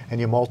rehab, and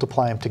you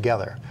multiply them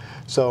together.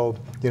 So,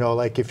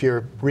 like if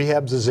your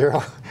rehab's a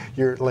 0,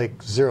 you're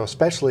like 0,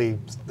 especially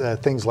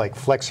things like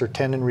flexor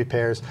tendon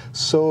repairs.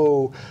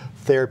 So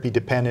therapy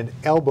dependent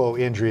elbow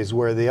injuries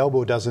where the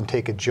elbow doesn't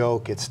take a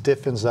joke, it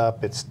stiffens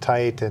up, it's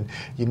tight, and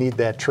you need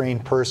that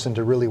trained person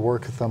to really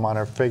work with them on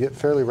a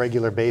fairly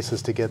regular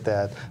basis to get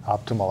that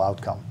optimal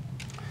outcome.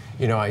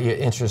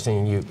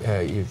 Interesting, you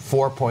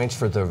 4 points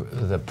for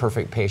the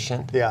perfect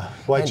patient. Yeah,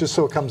 well, it's just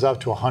so it comes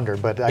out to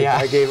 100, but I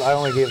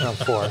only gave them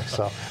 4.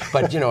 So.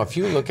 But if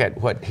you look at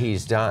what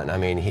he's done, I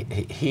mean,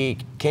 he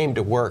came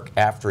to work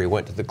after he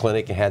went to the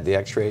clinic and had the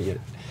X-ray,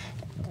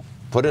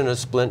 put in a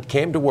splint,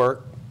 came to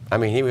work. I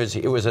mean, it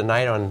was a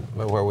night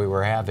where we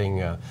were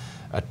having a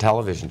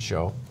television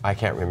show. I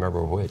can't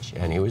remember which,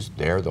 and he was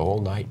there the whole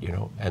night,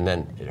 and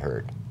then it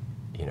hurt.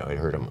 It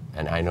hurt him,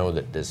 and I know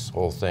that this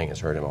whole thing has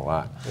hurt him a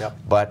lot. Yep.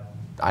 But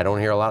I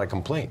don't hear a lot of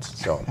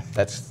complaints, so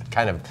that's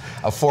kind of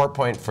a 4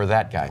 point for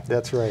that guy.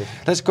 That's right.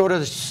 Let's go to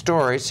the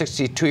story.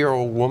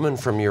 62-year-old woman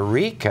from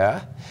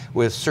Eureka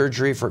with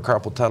surgery for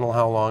carpal tunnel.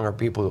 How long are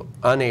people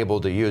unable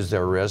to use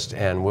their wrist,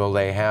 and will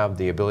they have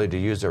the ability to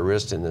use their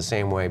wrist in the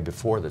same way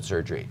before the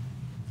surgery?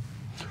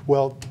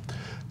 Well,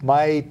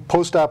 my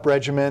post-op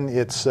regimen,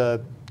 it's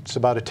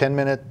about a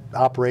 10-minute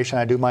operation.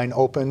 I do mine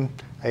open,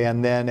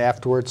 and then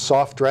afterwards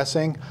soft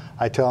dressing.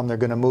 I tell them they're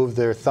going to move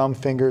their thumb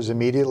fingers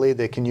immediately.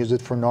 They can use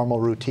it for normal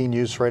routine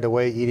use right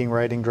away, eating,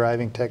 writing,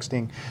 driving,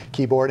 texting,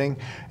 keyboarding,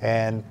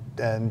 and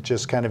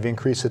just kind of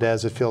increase it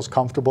as it feels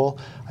comfortable.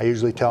 I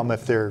usually tell them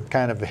if they're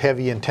kind of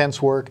heavy,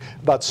 intense work,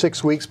 about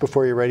 6 weeks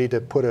before you're ready to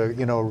put a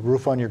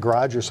roof on your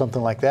garage or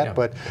something like that. Yeah.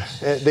 But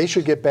they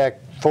should get back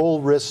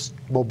full wrist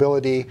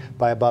mobility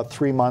by about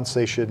 3 months.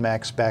 They should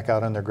max back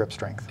out on their grip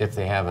strength. If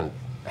they haven't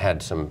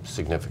had some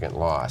significant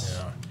loss.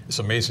 Yeah. It's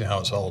amazing how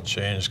it's all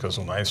changed, because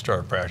when I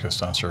started practice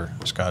down here in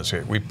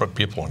Wisconsin, we put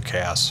people in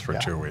casts for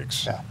 2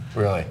 weeks. Yeah.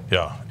 Really?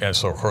 Yeah, and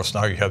so of course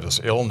now you have this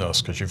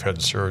illness because you've had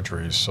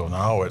surgeries, so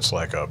now it's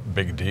like a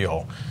big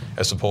deal,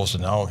 as opposed to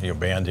now,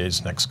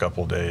 Band-Aids next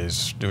couple of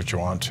days, do what you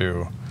want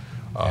to.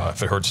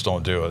 If it hurts,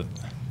 don't do it.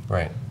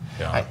 Right.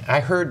 Yeah.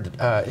 I heard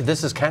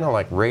this is kind of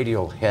like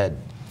radial head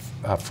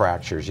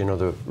fractures.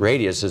 The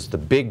radius is the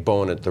big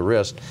bone at the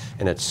wrist,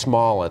 and it's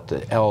small at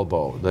the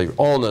elbow. The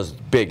ulna is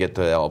big at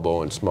the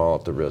elbow and small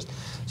at the wrist.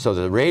 So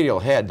the radial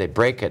head, they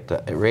break at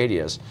the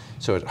radius,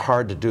 so it's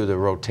hard to do the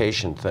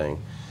rotation thing.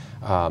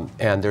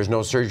 And there's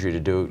no surgery to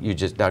do.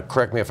 Now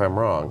correct me if I'm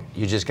wrong,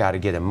 you just got to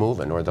get them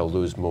moving or they'll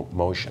lose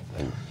motion.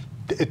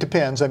 It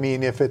depends. I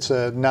mean, if it's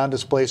a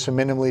non-displaced or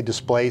minimally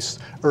displaced,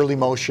 early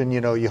motion,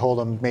 you hold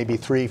them maybe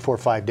 3, 4,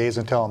 5 days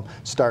until them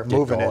start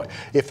moving it.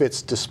 If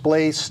it's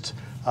displaced,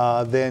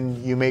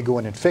 then you may go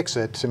in and fix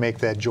it to make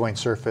that joint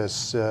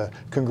surface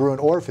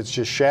congruent. Or if it's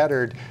just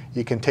shattered,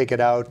 you can take it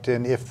out,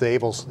 and if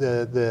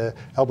the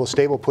elbow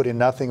stable, put in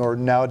nothing, or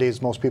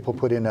nowadays most people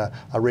put in a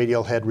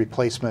radial head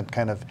replacement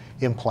kind of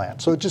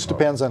implant. So it just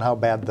depends on how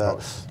bad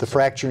the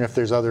fracture and if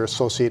there's other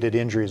associated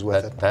injuries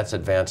with it. That's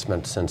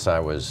advancement since I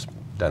was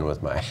done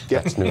with my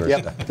Yep. newer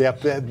stuff.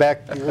 Yep.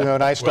 Back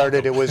when I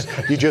started, it was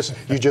you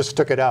just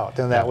took it out,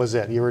 and that was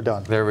it. You were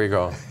done. There we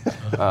go.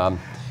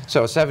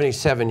 So a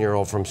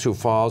 77-year-old from Sioux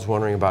Falls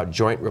wondering about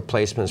joint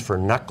replacements for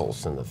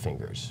knuckles in the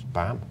fingers.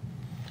 Bob?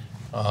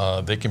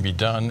 They can be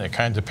done. It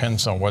kind of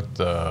depends on what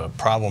the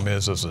problem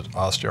is. Is it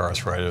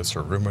osteoarthritis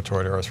or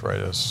rheumatoid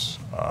arthritis?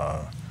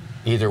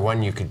 Either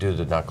one you could do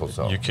the knuckles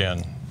though. You can.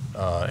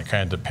 It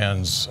kind of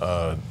depends.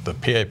 The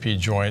PIP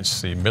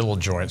joints, the middle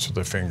joints of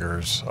the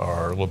fingers,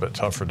 are a little bit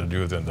tougher to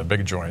do than the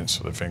big joints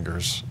of the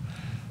fingers,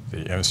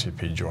 the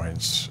MCP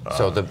joints.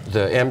 So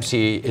the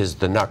MC is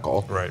the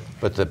knuckle, right?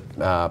 But the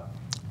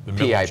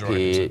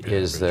PIP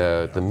is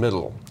the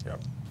middle.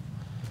 Yep.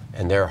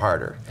 And they're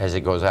harder as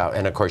it goes out.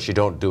 And of course, you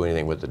don't do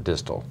anything with the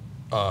distal.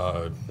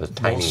 The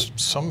tiny.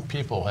 Some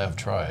people have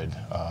tried,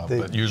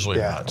 but usually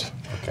not.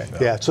 Okay.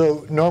 Yeah.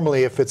 So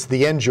normally, if it's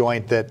the end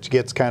joint that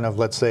gets kind of,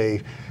 let's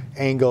say,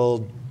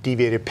 angled,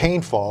 deviated,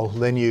 painful,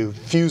 then you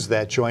fuse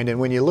that joint. And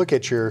when you look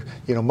at your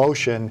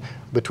motion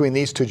between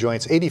these two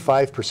joints,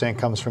 85%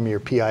 comes from your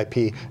PIP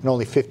and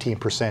only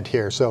 15%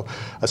 here. So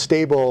a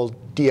stable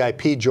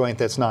DIP joint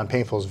that's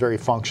non-painful is very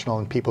functional,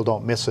 and people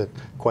don't miss it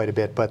quite a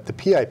bit. But the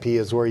PIP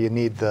is where you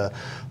need the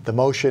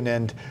motion.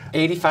 And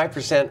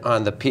 85%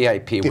 on the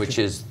PIP, which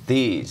is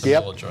these.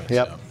 Yep. Middle joints,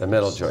 Yep. yeah. The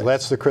middle So joint.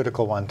 that's the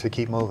critical one to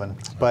keep moving.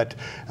 But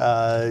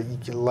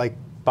like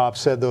Bob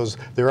said,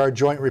 there are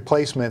joint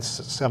replacements.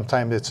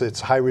 Sometimes it's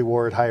high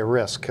reward, high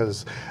risk,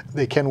 because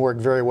they can work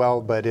very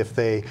well, but if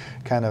they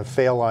kind of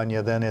fail on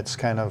you, then it's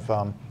kind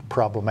of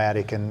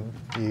problematic, and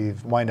you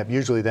wind up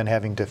usually then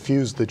having to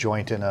fuse the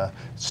joint in a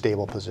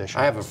stable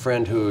position. I have a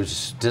friend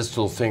whose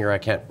distal finger, I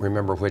can't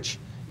remember which,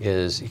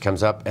 he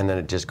comes up and then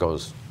it just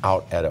goes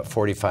out at a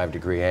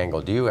 45-degree angle.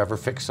 Do you ever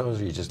fix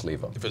those, or you just leave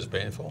them? If it's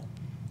painful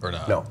or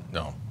not? No.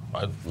 No.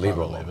 I'd Leave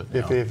probably it.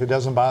 leave it. If it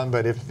doesn't bother them,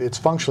 but if it's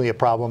functionally a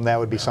problem, that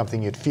would be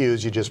something you'd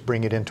fuse. You just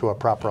bring it into a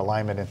proper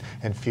alignment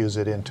and fuse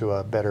it into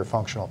a better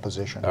functional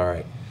position. All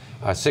right.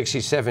 A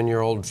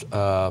 67-year-old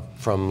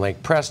from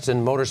Lake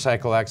Preston,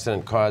 motorcycle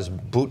accident caused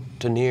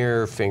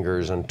boutonniere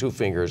fingers on 2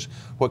 fingers.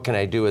 What can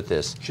I do with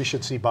this? She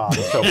should see Bob.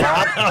 So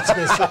Bob?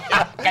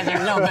 Because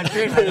there's no good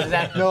treatment of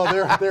that. No,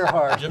 they're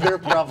hard. They're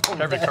problematic.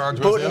 Have your cards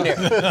with you?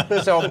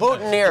 Boutonniere. So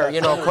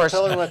boutonniere, of course.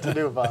 Tell her what to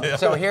do, Bob.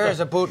 So here is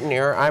a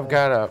boutonniere. I've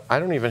got I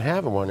don't even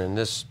have one in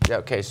this.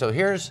 Okay, so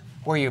here's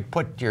where you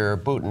put your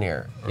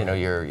boutonniere,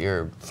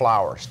 your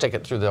flower, stick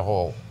it through the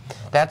hole.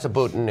 That's a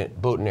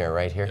boutonniere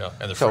right here. Yeah,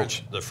 and the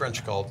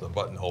French call it the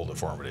buttonhole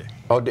deformity.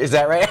 Oh, is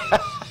that right?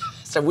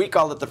 So we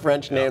call it the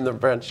French name, the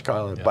French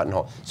call it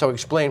buttonhole. So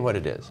explain what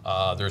it is.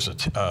 There's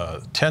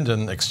a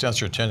tendon,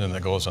 extensor tendon,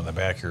 that goes on the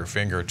back of your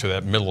finger to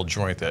that middle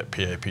joint, that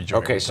PIP joint.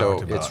 Okay,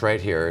 so it's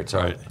right here. It's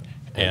right.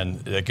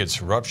 And it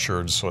gets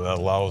ruptured, so that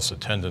allows the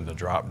tendon to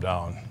drop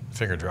down,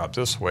 finger drop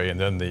this way, and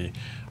then the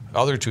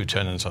other 2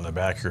 tendons on the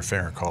back of your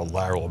finger are called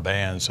lateral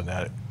bands, and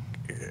that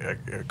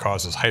it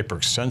causes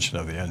hyperextension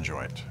of the end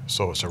joint.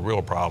 So it's a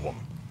real problem.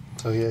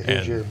 So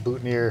here's your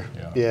boutonniere.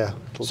 Yeah.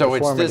 So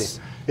deformity.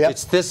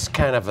 it's this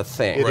kind of a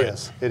thing.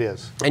 It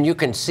is. And you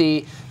can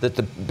see that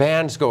the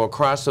bands go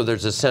across, so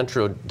there's a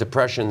central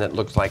depression that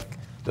looks like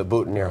the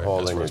boutonniere hole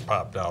That's in where it. it's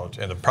popped out.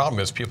 And the problem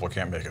is people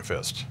can't make a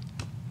fist.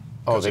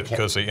 Oh, they can't.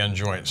 Because the end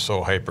joint's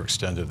so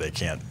hyperextended, they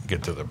can't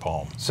get to their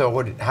palm. So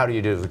what do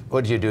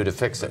you do to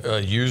fix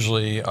it?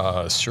 Usually,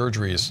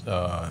 surgery is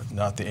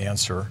not the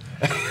answer.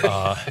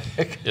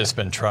 It's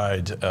been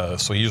tried.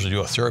 So you usually do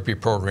a therapy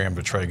program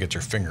to try to get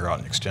your finger out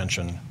in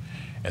extension,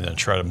 and then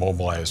try to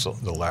mobilize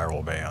the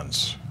lateral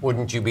bands.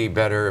 Wouldn't you be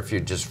better if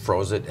you just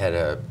froze it at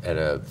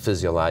a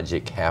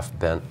physiologic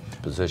half-bent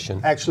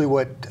position? Actually,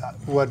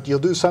 what you'll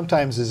do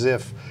sometimes is,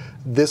 if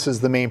this is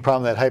the main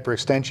problem, that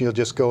hyperextension, you'll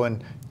just go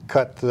and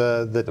cut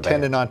the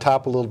tendon on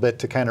top a little bit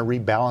to kind of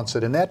rebalance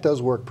it, and that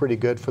does work pretty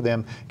good for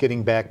them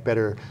getting back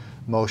better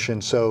motion.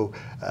 So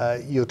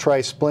you'll try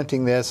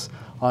splinting this.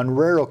 On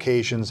rare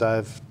occasions,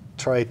 I've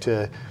tried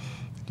to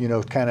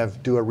kind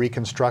of do a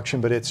reconstruction,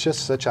 but it's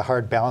just such a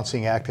hard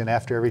balancing act, and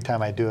after every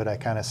time I do it, I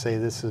kind of say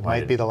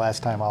might be the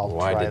last time I'll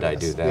try this. Why did I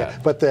do that? Yeah,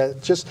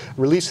 but just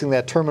releasing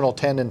that terminal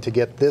tendon to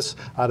get this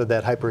out of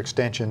that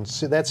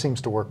hyperextension, that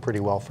seems to work pretty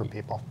well for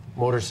people.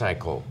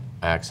 Motorcycle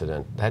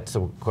accident, that's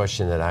a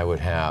question that I would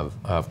have.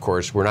 Of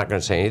course, we're not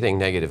going to say anything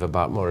negative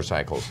about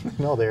motorcycles.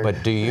 No, they're...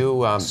 But do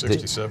you...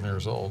 67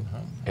 years old, huh?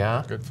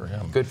 Yeah? Good for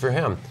him. Good for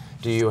him.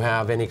 Do you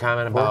have any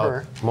comment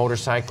about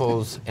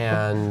motorcycles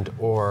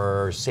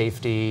or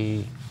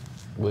safety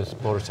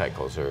with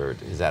motorcycles, or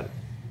is that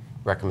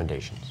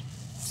recommendations?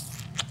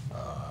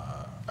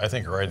 I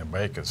think riding a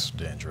bike is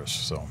dangerous.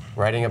 So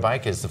riding a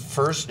bike is the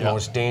first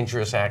most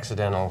dangerous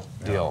accidental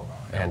deal,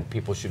 and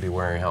people should be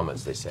wearing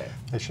helmets, they say.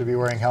 They should be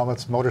wearing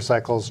helmets.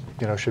 Motorcycles,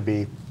 should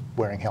be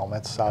wearing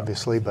helmets,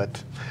 obviously,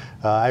 but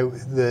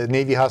the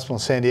Navy Hospital in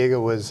San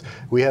Diego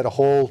we had a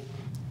whole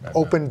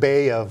open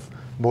bay of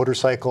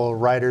motorcycle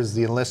riders,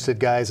 the enlisted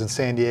guys in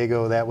San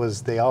Diego.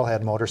 They all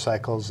had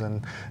motorcycles,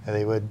 and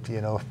they would,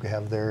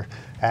 have their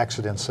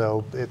accidents.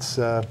 So it's,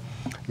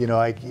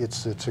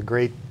 it's a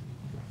great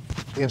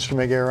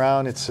instrument to get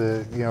around. It's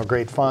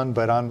great fun,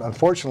 but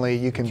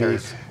unfortunately,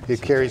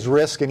 it carries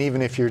risk, and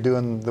even if you're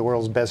doing the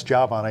world's best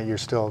job on it, you're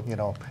still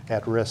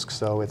at risk.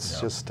 So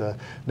it's just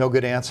no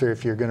good answer.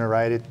 If you're going to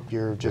ride it,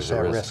 you're just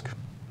at risk.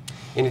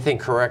 Anything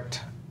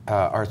correct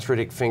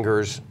arthritic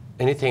fingers?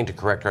 Anything to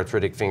correct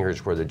arthritic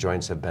fingers where the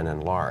joints have been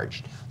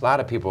enlarged? A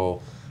lot of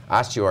people,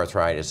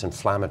 osteoarthritis,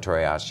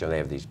 inflammatory osteo, they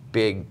have these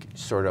big,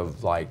 sort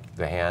of like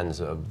the hands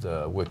of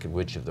the Wicked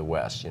Witch of the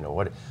West.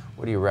 What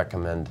do you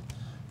recommend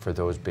for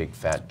those big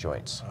fat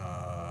joints?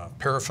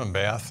 Paraffin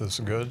bath is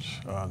good.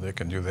 They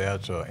can do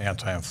that.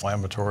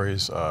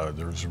 Anti-inflammatories.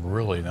 There's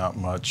really not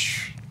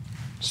much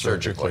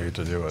surgically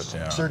to do it.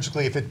 Yeah.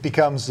 Surgically, if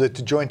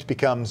the joint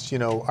becomes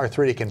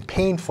arthritic and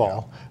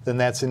painful, then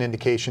that's an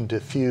indication to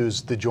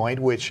fuse the joint,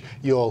 which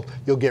you'll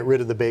get rid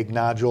of the big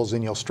nodules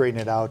and you'll straighten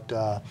it out.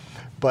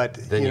 But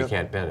then you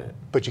can't bend it.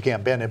 But you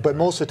can't bend it. But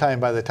most of the time,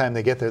 by the time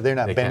they get there, they're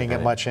not bending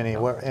it much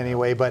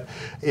anyway. But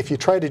if you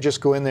try to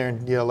just go in there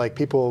and like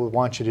people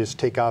want you to just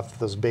take off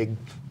those big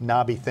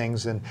knobby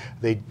things, and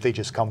they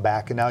just come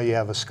back, and now you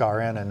have a scar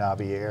and a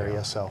knobby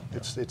area. So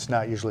it's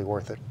not usually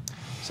worth it.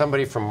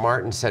 Somebody from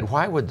Martin said,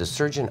 why would the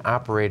surgeon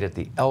operate at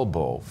the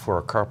elbow for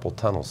a carpal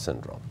tunnel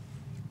syndrome?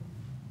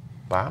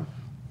 Bob?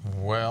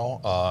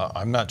 Well,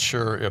 I'm not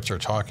sure if they're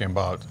talking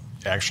about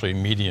actually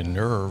median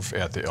nerve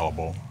at the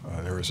elbow.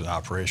 There is an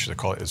operation,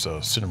 it's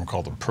a syndrome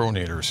called the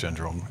pronator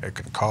syndrome. It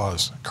can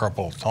cause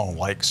carpal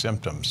tunnel-like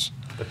symptoms.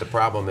 But the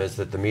problem is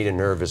that the median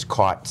nerve is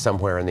caught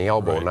somewhere in the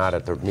elbow, not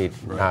at the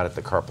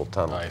carpal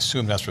tunnel. I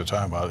assume that's what we're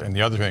talking about. And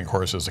the other thing, of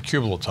course, is the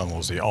cubital tunnel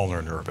is the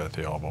ulnar nerve at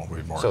the elbow.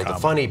 Would be more common. The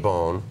funny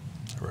bone,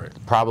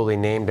 probably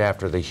named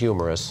after the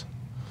humerus.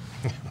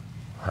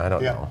 I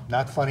don't know.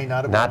 Not funny,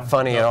 not a bone. Not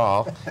funny at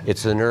all.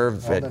 It's the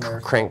nerve that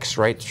cranks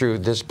right through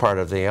this part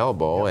of the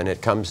elbow, and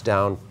it comes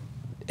down,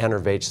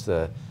 innervates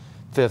the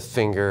fifth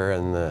finger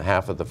and the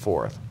half of the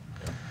fourth.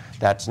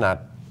 That's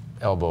not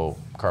elbow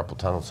carpal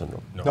tunnel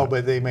syndrome. No,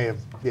 but they may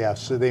have,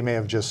 so they may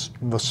have just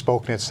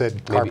misspoken. It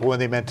said carpal when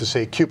they meant to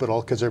say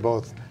cubital, because they're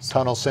both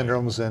tunnel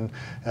syndromes, and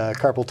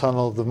carpal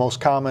tunnel, the most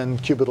common,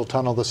 cubital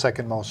tunnel, the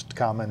second most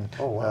common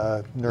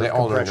nerve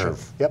compression.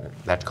 Nerve. Yep.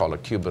 That's called a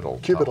cubital.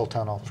 Cubital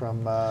tunnel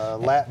from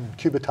Latin,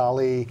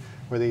 cubitali,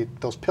 where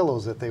those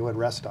pillows that they would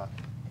rest on.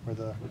 I've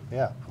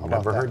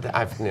never heard that.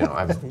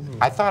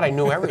 I thought I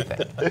knew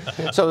everything.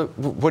 So,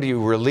 what do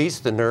you release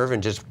the nerve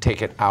and just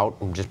take it out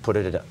and just put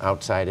it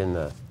outside in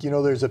the?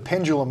 There's a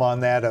pendulum on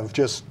that of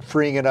just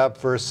freeing it up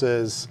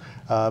versus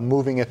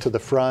moving it to the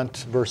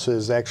front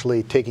versus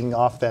actually taking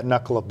off that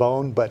knuckle of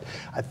bone. But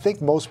I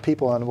think most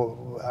people, on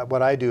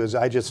what I do is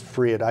I just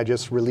free it. I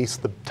just release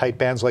the tight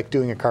bands like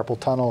doing a carpal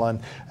tunnel,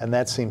 and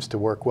that seems to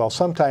work well.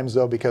 Sometimes,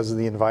 though, because of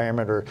the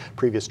environment or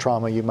previous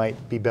trauma, you might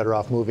be better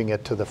off moving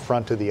it to the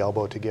front of the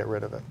elbow to get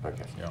rid of it.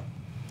 Okay.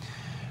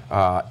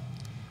 Yeah.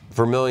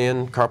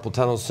 Vermilion, carpal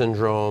tunnel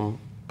syndrome,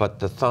 but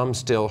the thumb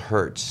still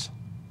hurts.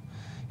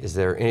 Is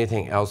there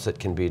anything else that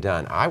can be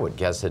done? I would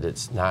guess that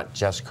it's not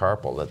just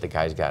carpal, that the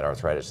guy's got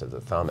arthritis of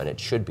the thumb, and it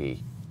should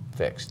be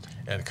fixed.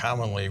 And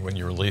commonly, when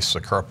you release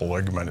the carpal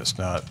ligament, it's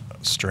not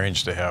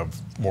strange to have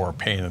more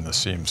pain in the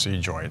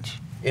CMC joint.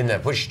 In the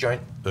which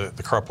joint? The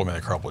carpal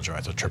metacarpal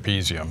joint, the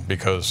trapezium,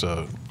 because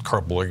the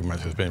carpal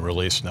ligament has been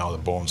released. Now the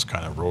bones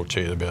kind of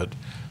rotate a bit,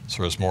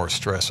 so there's more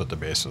stress at the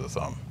base of the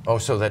thumb. Oh,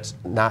 so that's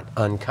not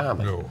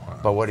uncommon. No.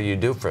 But what do you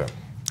do for it?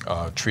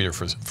 Treat it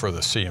for the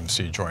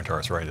CMC joint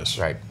arthritis.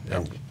 Right. Yep.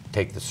 And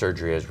take the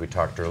surgery as we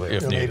talked earlier.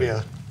 If needed. Maybe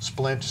a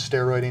splint,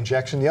 steroid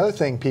injection. The other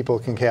thing people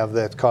can have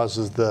that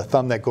causes the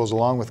thumb that goes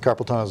along with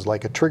carpal tunnel is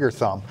like a trigger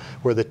thumb,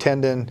 where the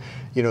tendon,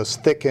 is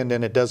thickened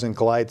and it doesn't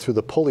glide through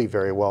the pulley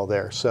very well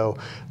there. So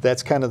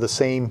that's kind of the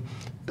same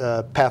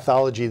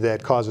pathology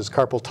that causes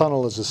carpal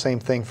tunnel is the same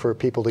thing for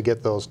people to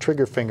get those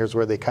trigger fingers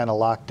where they kind of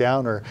lock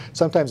down, or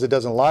sometimes it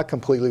doesn't lock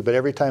completely, but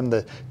every time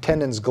the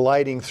tendon's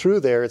gliding through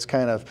there, it's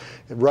kind of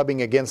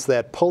rubbing against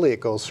that pulley it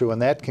goes through,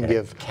 and that can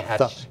give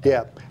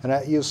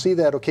and you'll see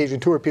that occasion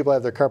too, where people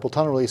have their carpal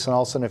tunnel release, and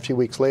all of a sudden a few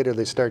weeks later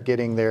they start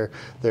getting their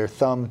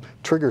thumb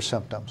trigger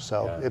symptoms.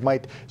 So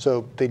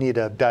so they need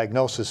a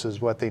diagnosis is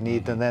what they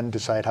need, and then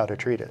decide how to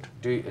treat it.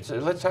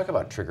 Let's talk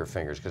about trigger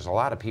fingers, because a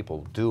lot of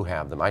people do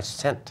have them. I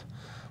sent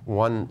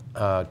one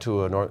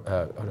to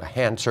a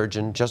hand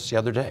surgeon just the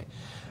other day.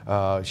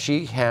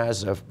 She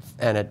has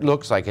and it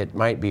looks like it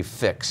might be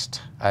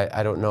fixed.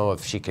 I don't know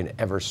if she can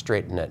ever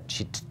straighten it.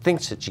 She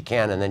thinks that she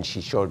can, and then she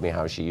showed me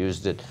how she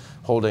used it,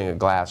 holding a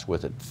glass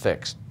with it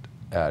fixed,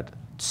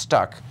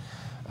 stuck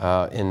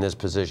in this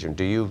position.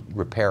 Do you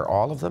repair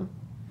all of them?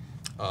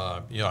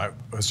 I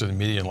was in a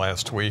meeting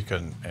last week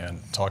and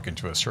talking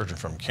to a surgeon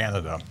from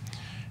Canada,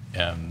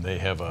 and they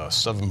have a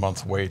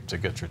 7-month wait to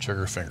get your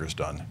trigger fingers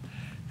done.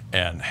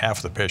 And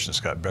half the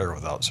patients got better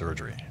without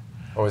surgery.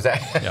 Oh, is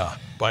that? Yeah,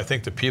 But I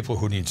think the people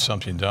who need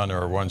something done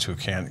are ones who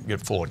can't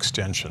get full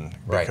extension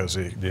because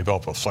they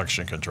develop a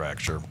flexion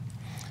contracture,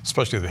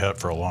 especially if they have it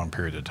for a long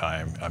period of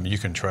time. I mean, you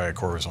can try a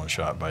cortisone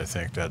shot, but I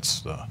think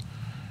it's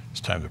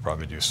time to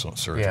probably do some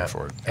surgery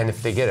for it. And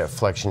if they get a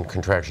flexion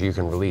contracture, you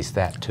can release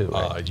that too,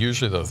 right?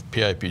 Usually the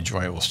PIP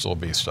joint will still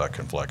be stuck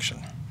in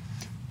flexion.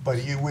 But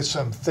with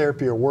some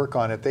therapy or work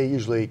on it, they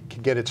usually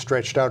can get it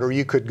stretched out, or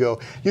you could go,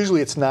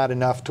 usually it's not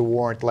enough to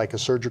warrant like a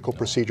surgical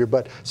procedure,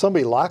 but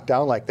somebody locked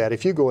down like that,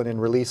 if you go in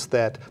and release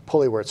that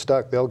pulley where it's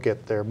stuck, they'll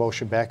get their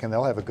motion back and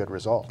they'll have a good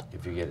result.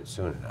 If you get it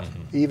soon enough.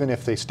 Even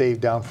if they stay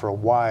down for a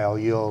while,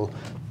 you'll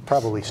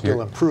probably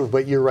still improve,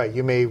 but you're right,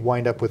 you may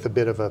wind up with a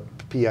bit of a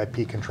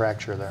PIP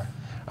contracture there.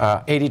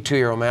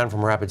 82-year-old man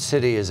from Rapid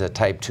City is a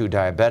type 2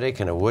 diabetic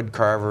and a wood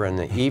carver. In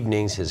the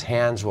evenings, his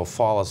hands will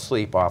fall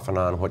asleep off and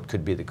on. What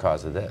could be the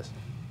cause of this?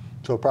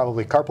 So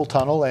probably carpal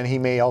tunnel, and he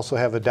may also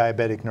have a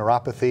diabetic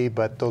neuropathy,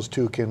 but those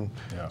two can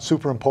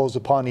superimpose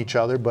upon each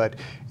other. But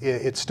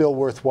it's still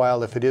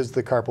worthwhile if it is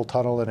the carpal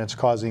tunnel and it's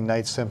causing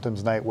night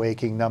symptoms, night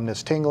waking,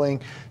 numbness,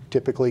 tingling.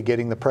 Typically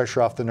getting the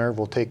pressure off the nerve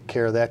will take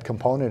care of that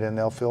component and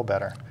they'll feel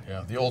better.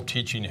 Yeah, the old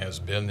teaching has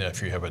been that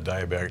if you have a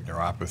diabetic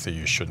neuropathy,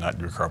 you should not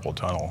do carpal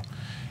tunnel.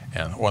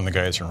 And one of the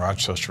guys in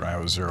Rochester, when I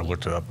was there,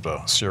 looked up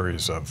a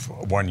series of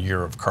 1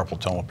 year of carpal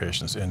tunnel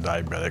patients in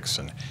diabetics,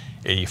 and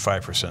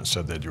 85%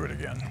 said they'd do it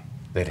again.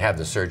 They'd have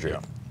the surgery.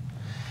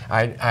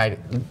 Yeah.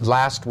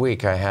 Last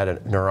week I had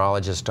a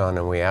neurologist on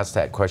and we asked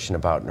that question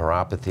about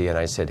neuropathy, and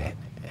I said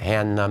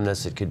hand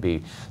numbness, it could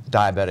be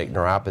diabetic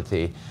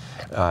neuropathy,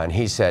 and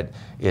he said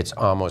it's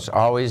almost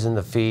always in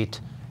the feet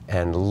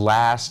and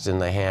last in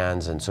the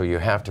hands, and so you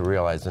have to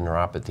realize the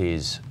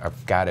neuropathies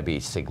have got to be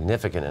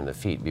significant in the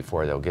feet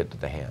before they'll get to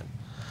the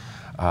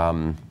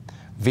hand.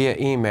 Via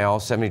email,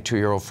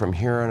 72-year-old from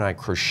Huron, I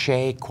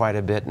crochet quite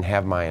a bit and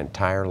have my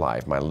entire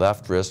life. My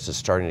left wrist is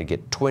starting to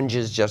get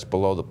twinges just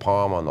below the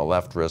palm on the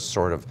left wrist,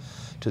 sort of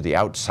to the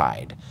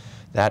outside.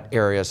 That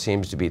area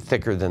seems to be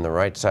thicker than the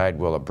right side.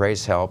 Will a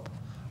brace help?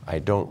 I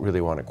don't really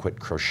want to quit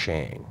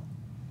crocheting.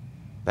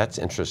 That's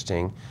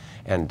interesting.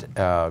 And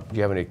do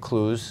you have any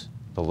clues?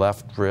 The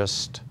left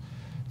wrist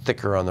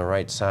thicker on the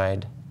right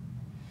side.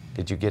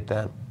 Did you get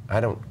that? I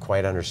don't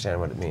quite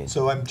understand what it means.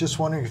 So I'm just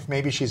wondering if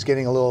maybe she's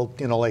getting a little,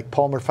 like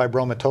palmar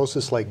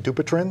fibromatosis, like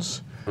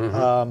Dupuytren's.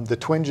 The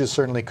twinges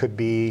certainly could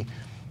be,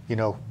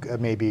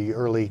 maybe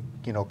early,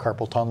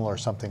 carpal tunnel or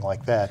something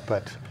like that.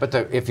 But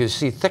if you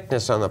see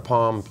thickness on the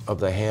palm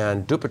of the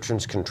hand,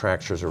 Dupuytren's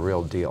contracture is a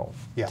real deal.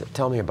 Yeah.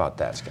 Tell me about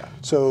that, Scott.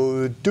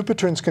 So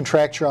Dupuytren's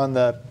contracture on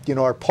the,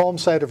 our palm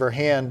side of our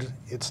hand,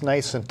 it's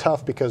nice and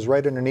tough because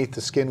right underneath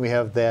the skin we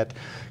have that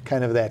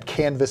kind of that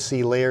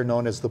canvasy layer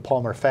known as the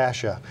palmar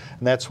fascia,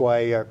 and that's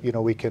why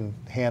we can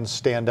hands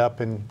stand up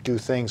and do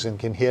things and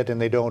can hit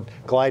and they don't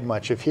glide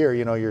much. If here,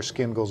 your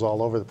skin goes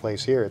all over the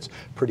place, here it's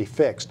pretty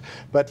fixed.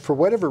 But for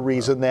whatever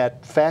reason,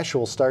 that fascia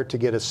will start to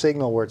get a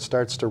signal where it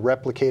starts to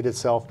replicate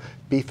itself,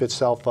 beef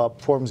itself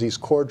up, forms these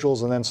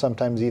cordials, and then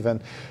sometimes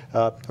even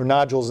or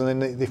nodules, and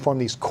then they form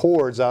these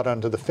cords out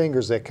onto the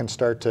fingers that can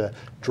start to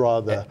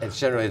draw the. It's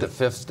generally the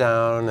fifth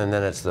down, and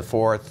then it's the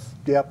fourth.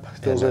 Yep,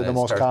 those are the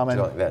most common.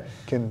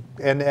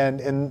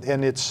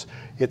 And it's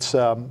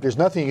there's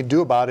nothing you can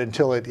do about it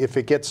until if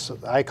it gets,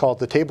 I call it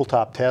the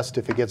tabletop test.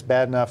 If it gets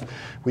bad enough,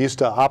 we used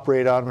to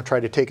operate on them and try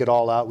to take it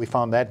all out. We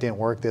found that didn't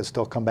work. They'd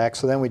still come back.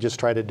 So then we just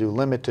try to do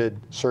limited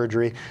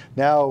surgery.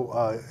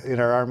 Now in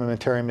our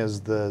armamentarium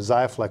is the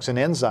Xiaflex, an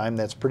enzyme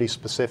that's pretty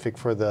specific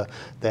for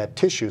that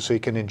tissue. So you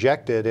can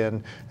inject it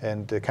and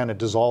kind of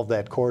dissolve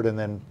that cord and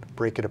then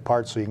break it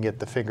apart so you can get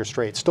the finger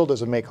straight. Still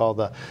doesn't make all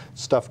the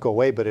stuff go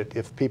away, but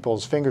if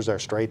people's fingers are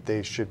straight,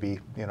 they should be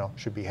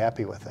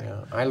happy with it.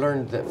 Yeah. I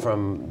learned that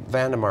from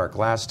Van Demark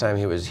last time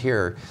he was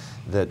here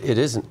that it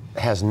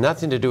has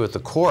nothing to do with the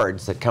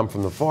cords that come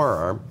from the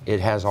forearm. It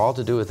has all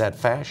to do with that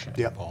fascia.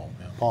 Yep.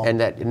 Palm. And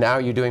that now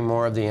you're doing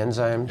more of the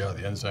enzyme? Yeah,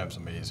 the enzyme's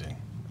amazing.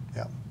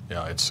 Yeah.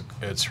 Yeah,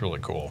 it's really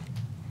cool.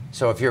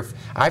 So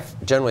I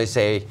generally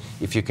say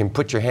if you can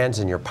put your hands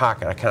in your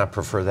pocket, I kind of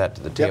prefer that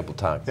to the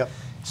tabletop. Yep.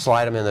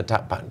 Slide them in the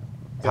top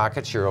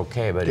pockets, you're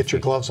okay. But get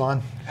your gloves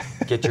on.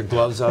 Get your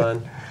gloves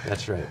on.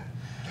 That's right.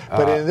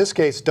 But in this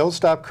case, don't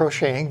stop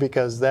crocheting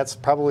because that's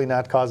probably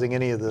not causing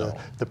any of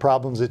the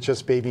problems. It's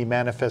just maybe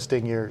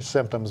manifesting your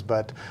symptoms,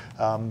 but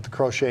the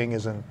crocheting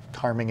isn't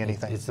harming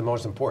anything. It's the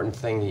most important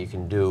thing that you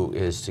can do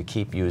is to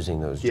keep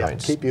using those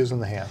joints. Keep using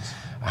the hands.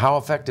 How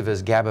effective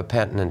is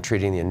gabapentin in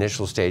treating the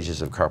initial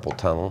stages of carpal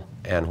tunnel,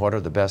 and what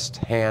are the best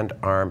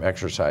hand-arm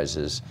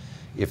exercises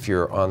if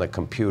you're on the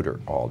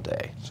computer all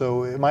day?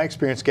 So in my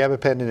experience,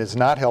 gabapentin is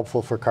not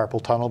helpful for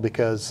carpal tunnel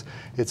because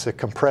it's a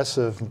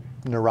compressive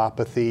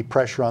neuropathy,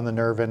 pressure on the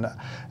nerve, and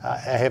I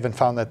haven't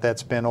found that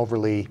that's been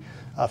overly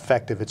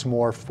effective. It's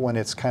more when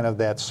it's kind of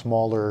that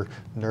smaller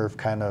nerve,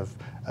 kind of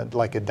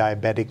like a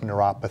diabetic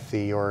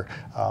neuropathy or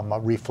a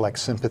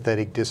reflex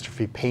sympathetic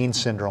dystrophy pain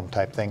syndrome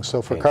type thing.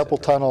 So for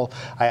carpal tunnel,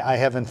 I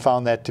haven't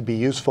found that to be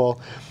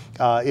useful.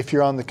 If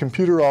you're on the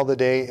computer all the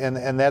day,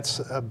 and that's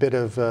a bit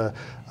of a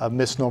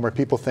misnomer.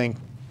 People think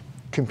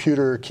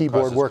computer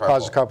keyboard work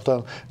causes carpal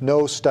tunnel.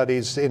 No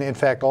studies, in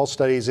fact, all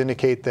studies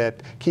indicate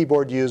that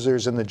keyboard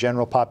users in the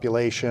general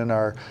population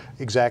are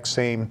exact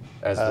same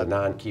as the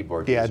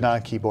non-keyboard users. Yeah,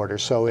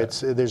 non-keyboarders. So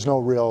there's no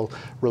real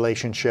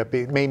relationship.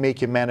 It may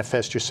make you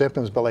manifest your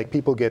symptoms, but like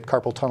people get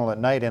carpal tunnel at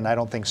night, and I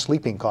don't think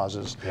sleeping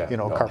causes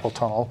carpal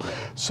tunnel.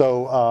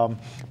 So,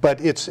 but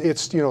it's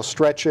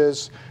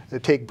stretches,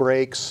 take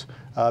breaks,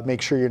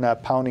 make sure you're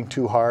not pounding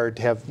too hard,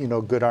 have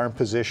good arm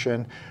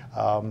position.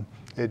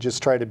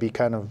 Just try to be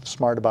kind of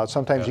smart about it.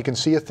 Sometimes you can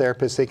see a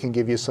therapist, they can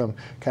give you some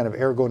kind of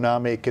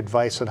ergonomic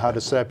advice on how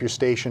to set up your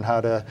station, how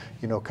to,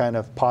 kind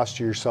of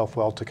posture yourself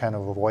well to kind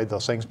of avoid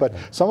those things. But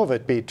some of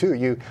it be too,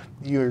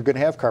 you're going to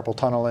have carpal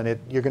tunnel, and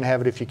you're going to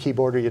have it if you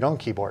keyboard or you don't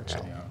keyboard.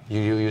 So.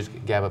 You use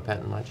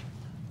gabapentin much?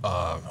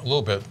 A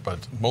little bit, but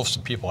most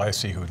of the people I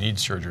see who need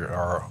surgery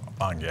are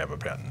on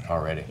gabapentin.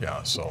 Already?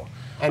 Yeah, so.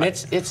 And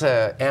it's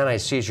a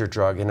anti-seizure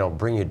drug, and it'll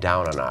bring you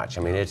down a notch.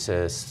 I mean, it's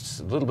a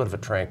little bit of a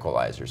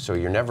tranquilizer, so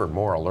you're never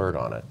more alert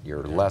on it.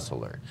 You're less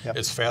alert. Yep.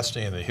 It's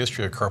fascinating. The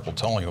history of carpal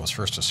tunnel was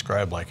first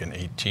described like in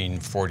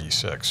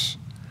 1846,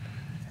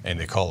 and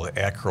they called it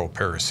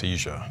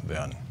acroparesthesia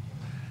then.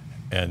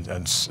 And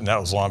that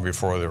was long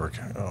before there were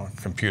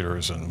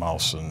computers and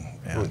mouse and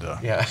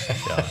yeah.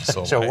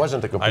 So, so it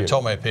wasn't the computer. I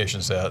tell my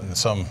patients that, and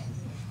some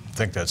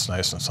think that's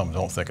nice, and some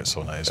don't think it's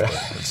so nice. But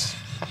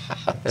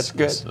that's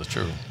good. It's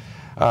true.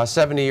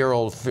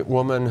 70-year-old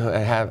woman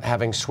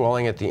having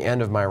swelling at the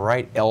end of my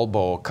right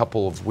elbow a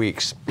couple of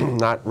weeks.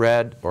 Not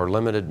red or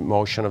limited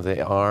motion of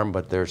the arm,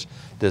 but there's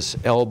this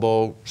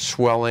elbow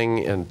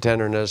swelling and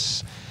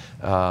tenderness.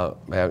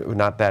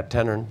 Not that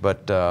tender,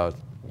 but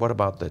what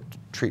about the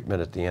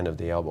treatment at the end of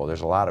the elbow?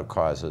 There's a lot of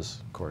causes,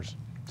 of course.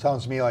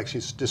 Sounds to me like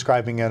she's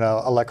describing an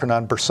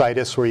olecranon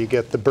bursitis, where you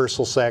get the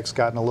bursal sacs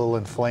gotten a little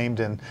inflamed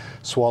and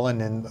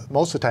swollen, and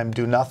most of the time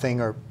do nothing,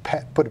 or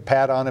put a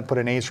pad on it, put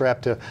an ACE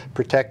wrap to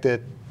protect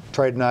it,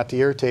 try not to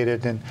irritate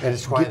it. And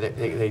it's why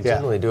they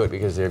generally do it,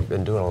 because they've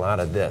been doing a lot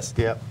of this.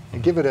 Yeah,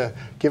 and give it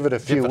a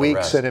few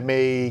weeks, and it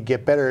may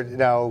get better.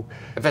 Now,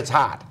 if it's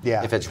hot,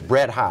 if it's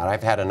red hot,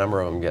 I've had a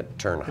number of them get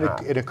turned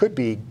hot. And it could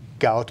be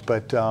gout,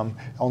 but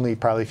only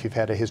probably if you've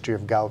had a history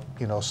of gout,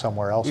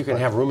 somewhere else. You can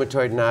have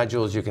rheumatoid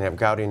nodules, you can have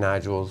gouty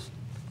nodules.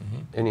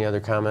 Any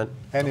other comment?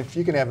 And if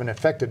you can have an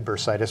infected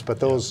bursitis, but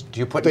those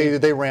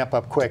they ramp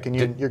up quick, and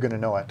you're going to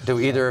know it. Do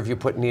either of you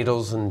put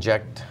needles,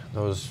 inject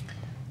those?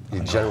 You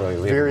generally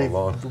leave them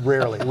alone.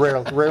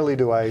 Rarely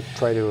do I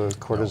try to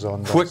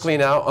cortisone. Quickly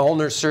now,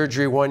 ulnar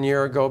surgery 1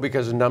 year ago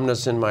because of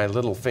numbness in my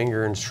little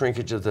finger and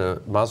shrinkage of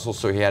the muscle,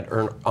 so he had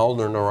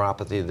ulnar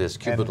neuropathy, this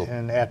cubital.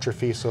 And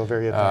atrophy, so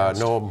very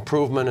advanced. No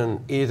improvement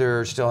in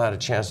either, still had a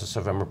chance of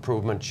some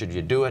improvement. Should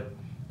you do it?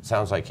 It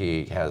sounds like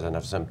he has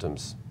enough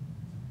symptoms.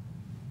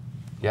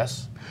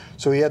 Yes?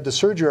 So he had the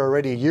surgery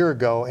already a year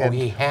ago. And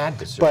he had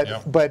the surgery.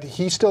 But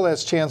he still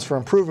has chance for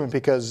improvement,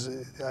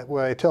 because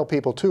what I tell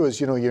people too is,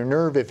 your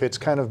nerve, if it's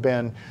kind of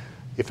been,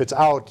 if it's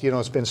out,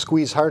 it's been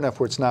squeezed hard enough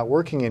where it's not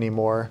working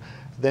anymore,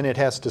 then it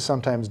has to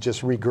sometimes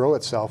just regrow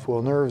itself.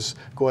 Well, nerves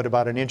go at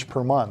about 1 inch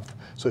per month.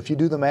 So if you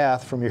do the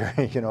math from your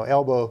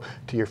elbow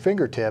to your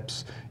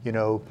fingertips,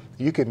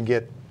 you can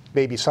get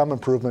maybe some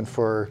improvement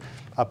for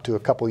up to a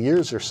couple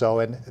years or so.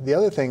 And the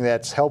other thing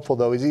that's helpful,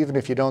 though, is even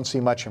if you don't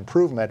see much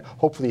improvement,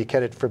 hopefully you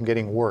get it from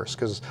getting worse,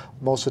 because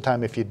most of the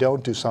time if you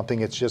don't do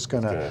something, it's just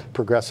going to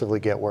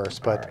progressively get worse.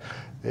 But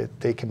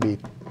they can be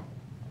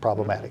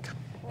problematic.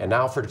 And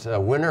now for the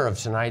winner of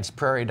tonight's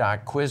Prairie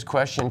Doc quiz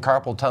question.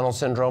 Carpal tunnel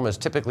syndrome is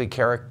typically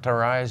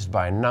characterized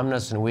by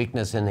numbness and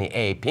weakness in the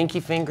A, pinky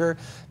finger,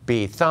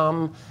 B,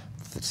 thumb,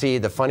 C,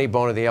 the funny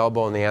bone of the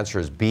elbow, and the answer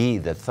is B,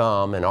 the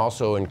thumb, and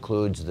also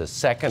includes the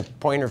second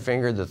pointer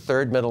finger, the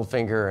third middle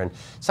finger, and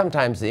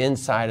sometimes the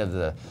inside of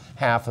the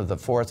half of the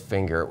fourth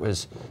finger. It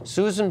was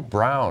Susan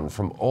Brown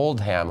from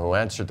Oldham who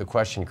answered the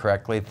question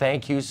correctly.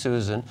 Thank you,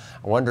 Susan.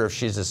 I wonder if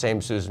she's the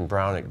same Susan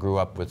Brown that grew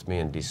up with me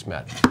in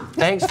DeSmet.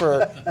 Thanks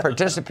for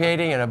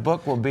participating, and a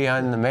book will be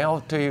on the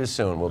mail to you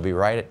soon. We'll be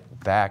right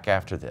back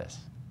after this.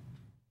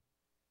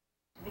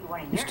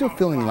 You still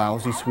feeling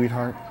lousy,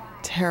 sweetheart?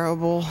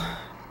 Terrible.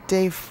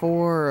 Day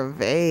 4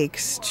 of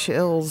aches,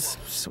 chills,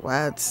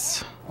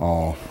 sweats.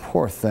 Oh,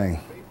 poor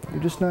thing.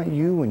 You're just not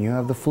you when you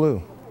have the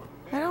flu.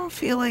 I don't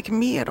feel like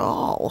me at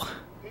all.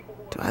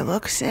 Do I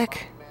look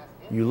sick?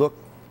 You look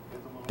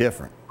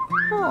different.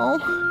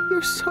 Oh,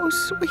 you're so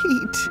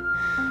sweet.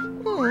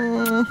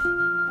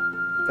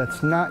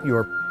 That's not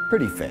your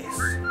pretty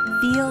face.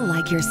 Feel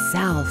like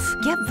yourself.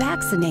 Get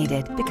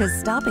vaccinated, because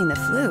stopping the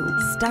flu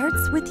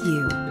starts with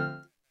you.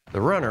 The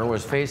runner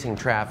was facing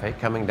traffic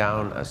coming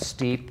down a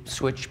steep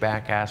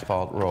switchback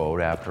asphalt road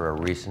after a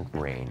recent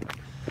rain.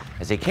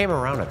 As he came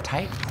around a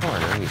tight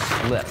corner, he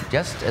slipped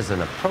just as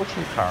an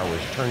approaching car was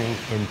turning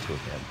into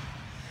him.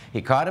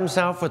 He caught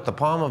himself with the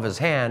palm of his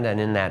hand, and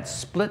in that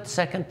split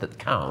second that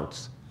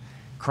counts,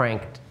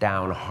 cranked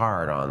down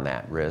hard on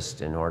that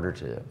wrist in order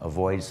to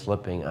avoid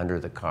slipping under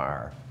the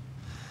car.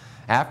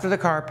 After the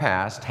car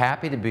passed,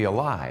 happy to be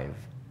alive,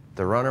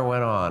 the runner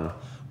went on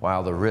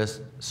while the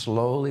wrist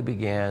slowly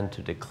began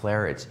to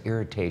declare its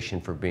irritation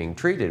for being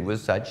treated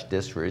with such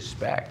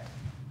disrespect.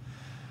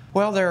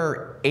 Well, there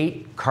are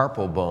 8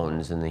 carpal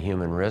bones in the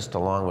human wrist,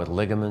 along with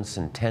ligaments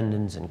and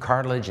tendons and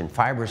cartilage and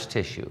fibrous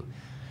tissue.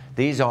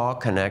 These all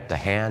connect the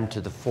hand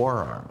to the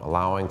forearm,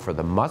 allowing for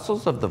the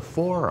muscles of the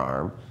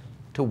forearm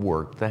to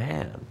work the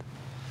hand.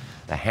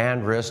 The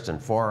hand, wrist,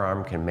 and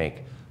forearm can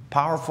make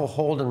powerful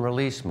hold and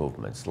release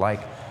movements, like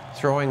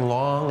throwing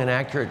long and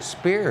accurate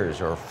spears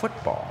or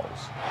footballs,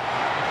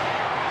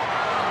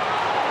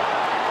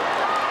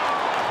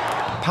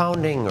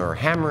 pounding or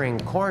hammering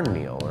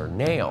cornmeal or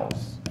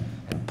nails,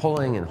 and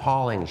pulling and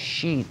hauling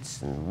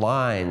sheets and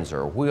lines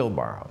or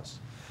wheelbarrows.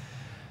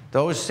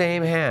 Those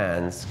same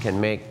hands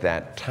can make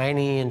that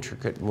tiny,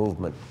 intricate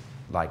movement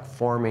like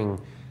forming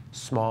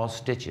small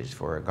stitches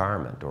for a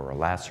garment or a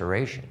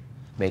laceration,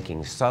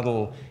 making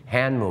subtle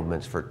hand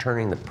movements for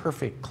turning the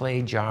perfect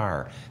clay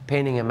jar,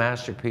 painting a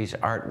masterpiece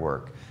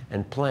artwork,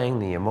 and playing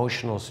the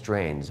emotional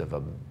strains of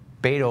a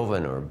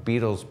Beethoven or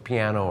Beatles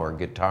piano or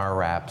guitar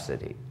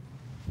rhapsody.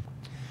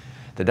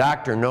 The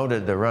doctor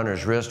noted the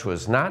runner's wrist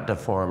was not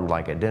deformed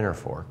like a dinner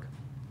fork.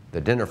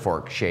 The dinner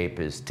fork shape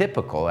is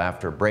typical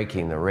after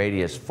breaking the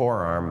radius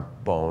forearm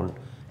bone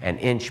an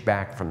inch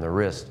back from the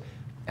wrist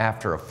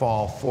after a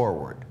fall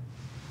forward.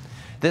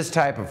 This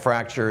type of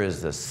fracture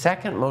is the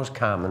second most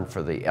common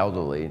for the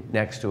elderly,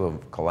 next to a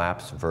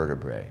collapsed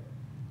vertebrae.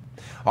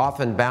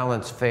 Often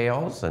balance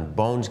fails and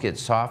bones get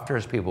softer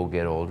as people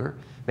get older,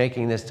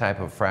 making this type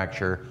of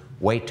fracture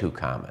way too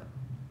common.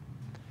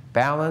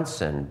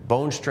 Balance and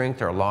bone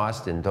strength are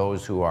lost in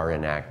those who are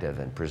inactive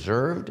and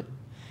preserved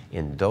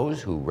in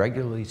those who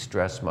regularly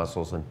stress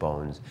muscles and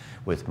bones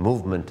with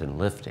movement and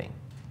lifting.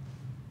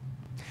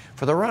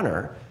 For the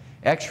runner,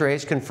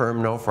 X-rays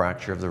confirm no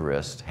fracture of the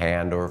wrist,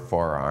 hand, or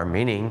forearm,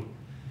 meaning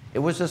it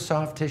was a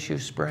soft tissue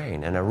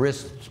sprain, and a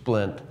wrist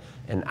splint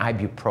and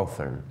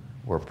ibuprofen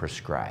were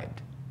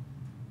prescribed.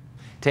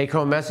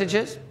 Take-home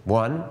messages: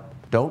 1,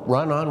 don't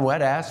run on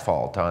wet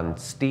asphalt on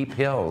steep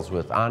hills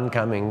with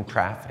oncoming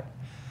traffic.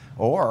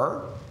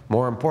 Or,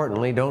 more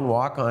importantly, don't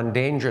walk on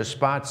dangerous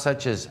spots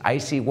such as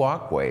icy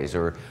walkways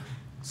or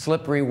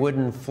slippery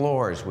wooden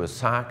floors with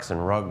socks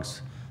and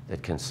rugs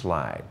that can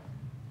slide.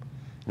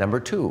 Number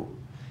 2,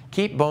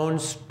 keep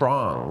bones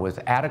strong with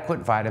adequate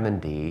vitamin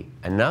D,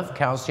 enough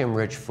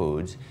calcium-rich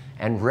foods,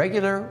 and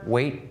regular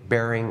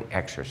weight-bearing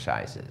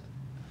exercises.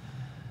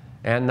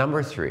 And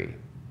number 3,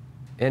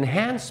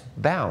 enhance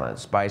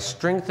balance by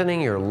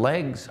strengthening your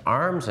legs,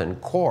 arms, and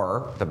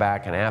core, the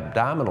back and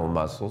abdominal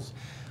muscles,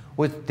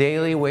 with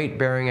daily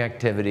weight-bearing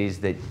activities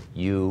that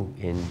you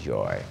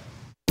enjoy.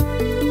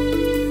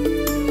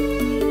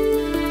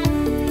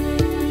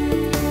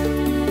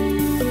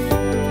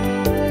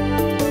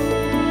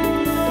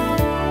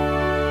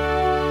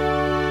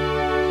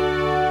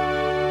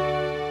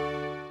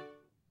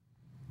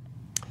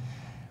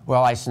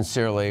 Well, I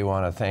sincerely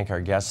want to thank our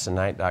guests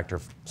tonight, Dr.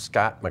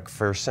 Scott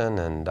McPherson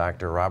and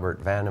Dr.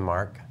 Robert Van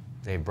Demark.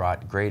 They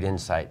brought great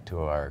insight to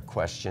our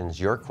questions,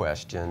 your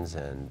questions,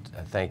 and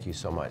thank you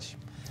so much.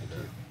 Thank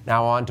you.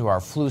 Now on to our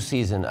flu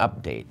season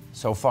update.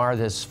 So far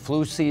this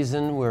flu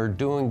season, we're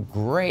doing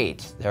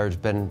great. There's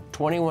been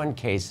 21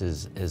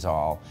 cases is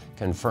all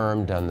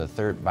confirmed on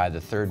by the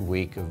 3rd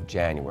week of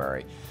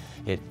January.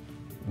 It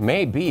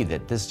may be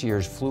that this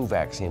year's flu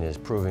vaccine is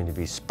proving to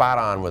be spot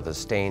on with the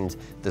strains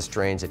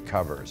it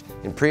covers.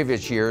 In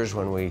previous years,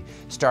 when we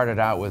started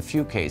out with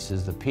few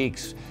cases, the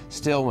peaks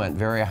still went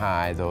very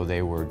high, though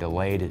they were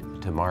delayed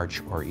to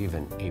March or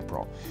even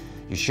April.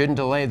 You shouldn't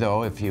delay,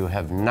 though. If you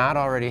have not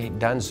already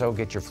done so,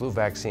 get your flu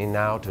vaccine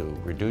now to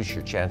reduce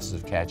your chances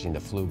of catching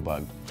the flu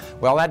bug.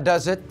 Well, that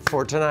does it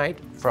for tonight.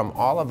 From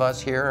all of us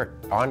here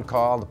on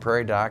call, the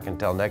Prairie Doc,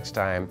 until next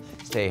time,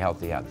 stay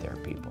healthy out there,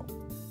 people.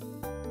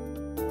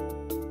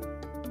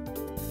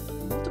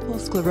 Multiple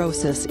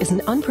sclerosis is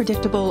an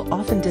unpredictable,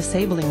 often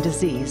disabling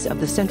disease of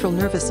the central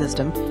nervous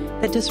system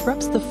that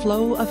disrupts the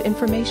flow of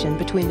information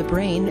between the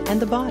brain and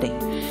the body.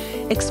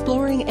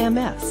 Exploring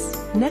MS,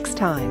 next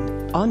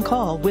time on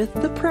Call with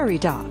the Prairie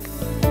Doc.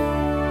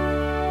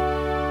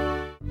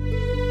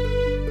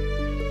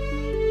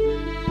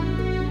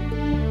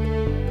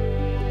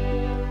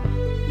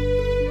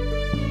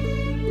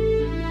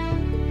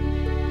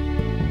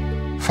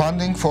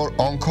 Funding for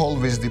On Call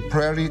with the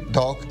Prairie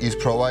Doc is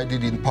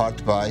provided in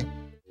part by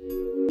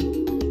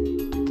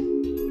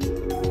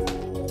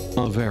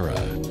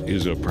Avera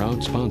is a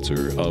proud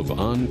sponsor of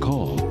On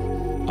Call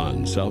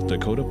on South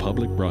Dakota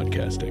Public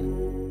Broadcasting.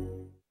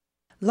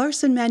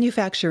 Larson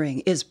Manufacturing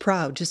is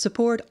proud to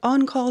support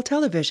On Call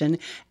Television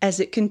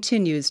as it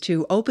continues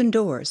to open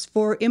doors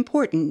for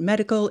important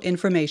medical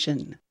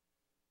information.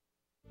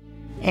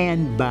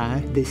 And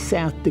by the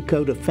South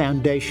Dakota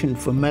Foundation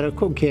for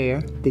Medical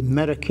Care, the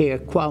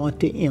Medicare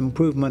Quality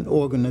Improvement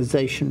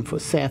Organization for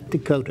South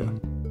Dakota.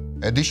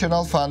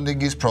 Additional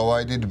funding is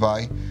provided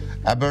by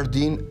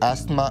Aberdeen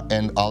Asthma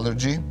and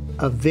Allergy,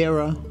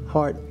 Avera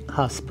Heart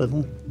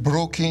Hospital,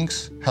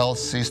 Brookings Health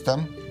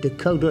System,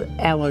 Dakota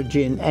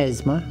Allergy and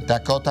Asthma,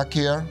 Dakota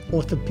Care,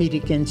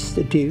 Orthopedic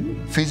Institute,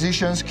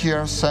 Physicians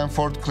Care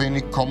Sanford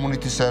Clinic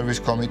Community Service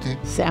Committee,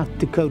 South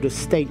Dakota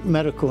State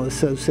Medical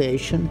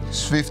Association,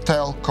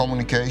 Swiftel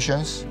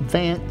Communications,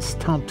 Vance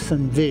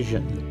Thompson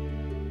Vision.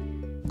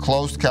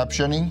 Closed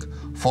captioning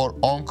for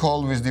On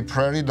Call with the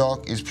Prairie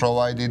Doc is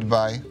provided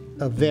by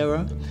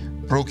Avera,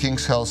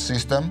 Brookings Health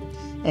System,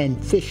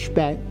 and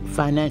Fishback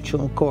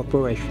Financial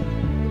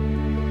Corporation.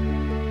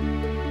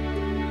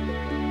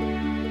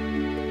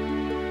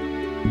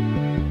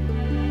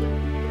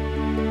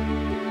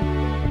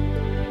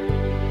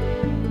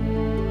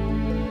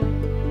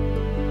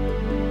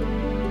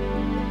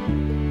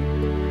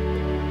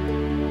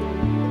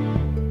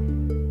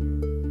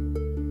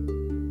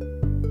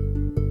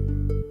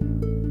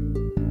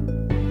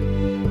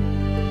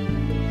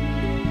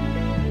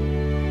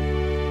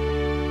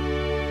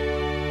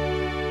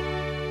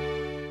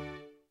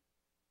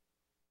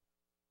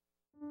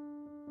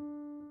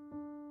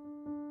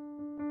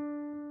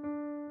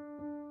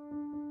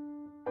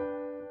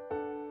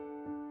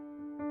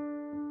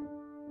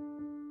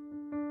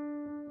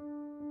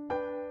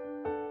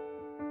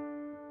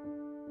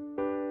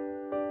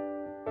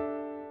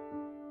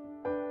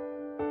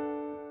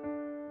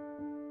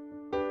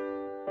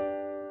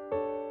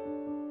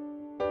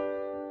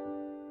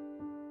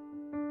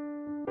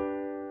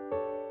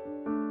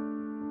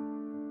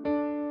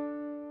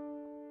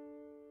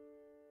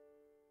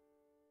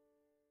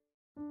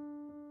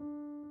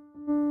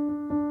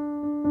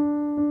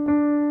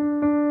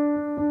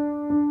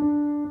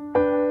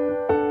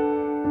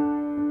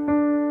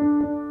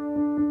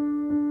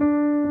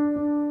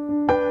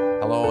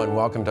 Hello and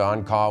welcome to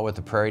On Call with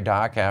the Prairie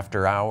Doc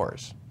After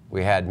Hours.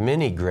 We had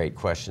many great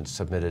questions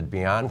submitted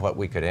beyond what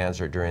we could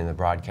answer during the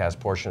broadcast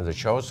portion of the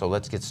show, so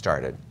let's get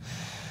started.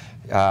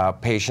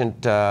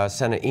 Patient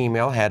sent an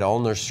email, had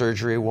ulnar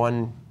surgery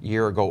 1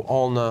 year ago.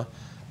 Ulna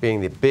being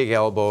the big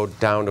elbow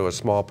down to a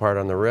small part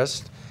on the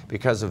wrist.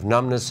 Because of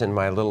numbness in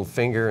my little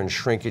finger and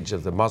shrinkage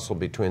of the muscle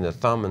between the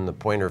thumb and the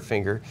pointer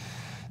finger,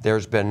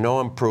 there's been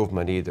no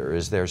improvement either.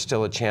 Is there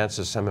still a chance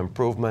of some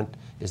improvement?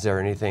 Is there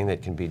anything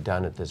that can be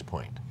done at this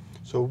point?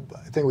 So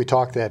I think we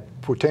talked that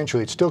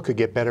potentially it still could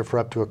get better for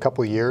up to a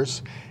couple of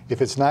years.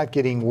 If it's not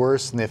getting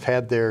worse and they've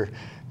had their,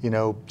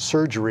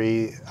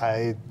 surgery,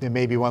 it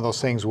may be one of those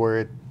things where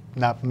it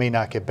may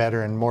not get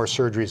better, and more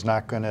surgery is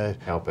not going to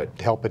help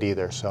it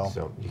either.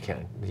 So you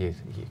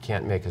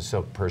can't make a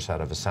silk purse out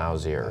of a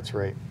sow's ear. That's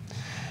right.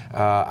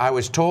 I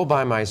was told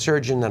by my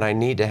surgeon that I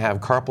need to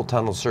have carpal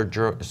tunnel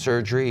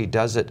surgery. He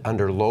does it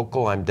under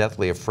local. I'm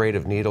deathly afraid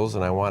of needles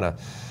and I want to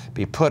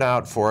be put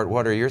out for it.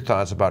 What are your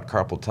thoughts about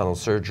carpal tunnel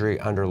surgery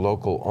under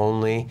local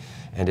only?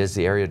 And is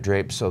the area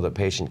draped so the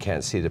patient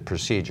can't see the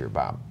procedure,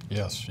 Bob?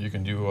 Yes, you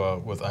can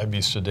do with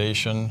IV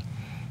sedation,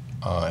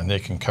 and they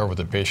can cover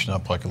the patient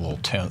up like a little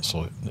tent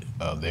so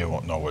they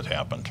won't know what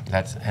happened.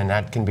 And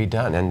that can be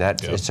done, and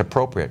it's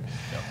appropriate.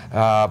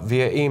 Yep.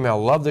 Via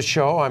email, love the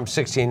show. I'm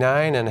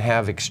 69 and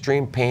have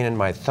extreme pain in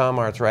my thumb,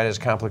 arthritis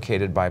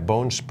complicated by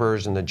bone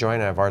spurs in the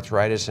joint. I have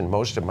arthritis in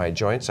most of my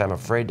joints. I'm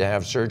afraid to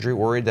have surgery,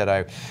 worried that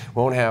I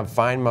won't have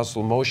fine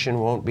muscle motion,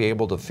 won't be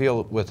able to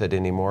feel with it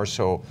anymore,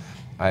 so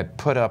I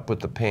put up with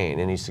the pain.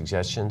 Any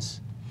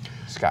suggestions?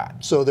 Scott.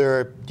 So there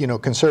are,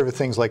 conservative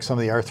things like some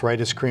of the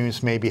arthritis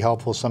creams may be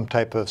helpful, some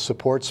type of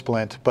support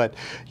splint, but,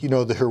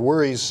 her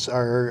worries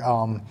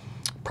are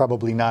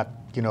probably not,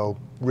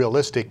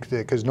 realistic,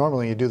 because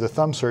normally you do the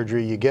thumb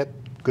surgery, you get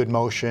good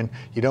motion,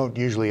 you don't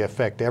usually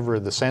affect ever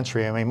the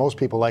sensory. I mean, most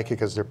people like it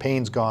because their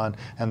pain's gone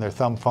and their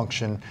thumb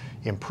function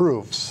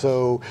improves.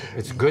 So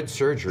it's good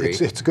surgery.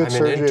 It's good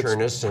surgery. I'm an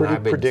internist, it's pretty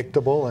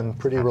predictable and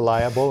pretty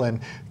reliable. And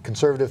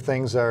conservative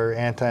things are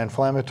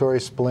anti-inflammatory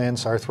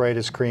splints,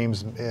 arthritis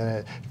creams.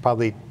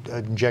 Probably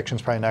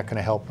injections probably not going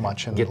to help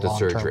much in the long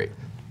term. Get the surgery.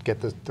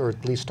 Or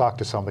at least talk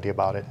to somebody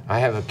about it. I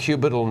have a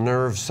cubital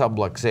nerve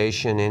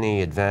subluxation.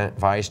 Any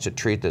advice to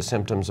treat the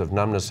symptoms of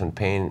numbness and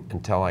pain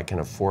until I can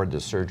afford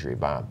the surgery,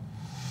 Bob?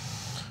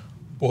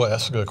 Boy,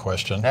 that's a good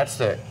question. That's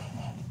the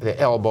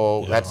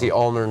elbow. Yeah. That's the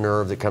ulnar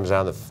nerve that comes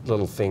down the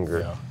little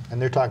finger. Yeah.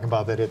 And they're talking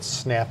about that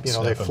it's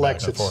they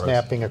flex, it's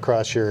snapping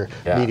across your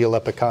medial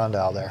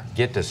epicondyle there.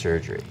 Get the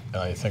surgery.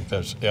 I think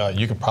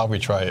you could probably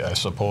try, I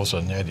suppose,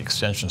 a net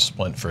extension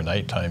splint for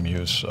nighttime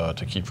use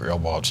to keep your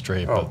elbow out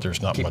straight, but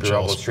there's not much else. Keep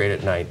your elbow straight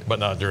at night. But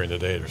not during the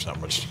day, there's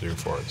not much to do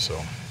for it, so.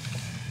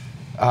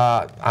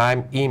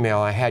 I'm email.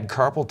 I had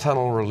carpal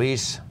tunnel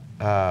release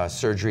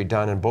surgery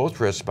done in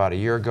both wrists about a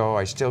year ago.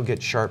 I still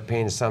get sharp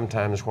pain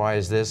sometimes. Why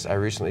is this? I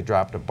recently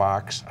dropped a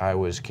box I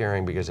was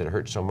carrying because it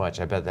hurt so much.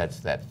 I bet that's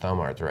that thumb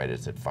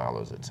arthritis that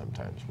follows it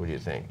sometimes. What do you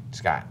think,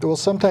 Scott? Well,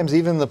 sometimes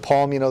even the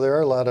palm, there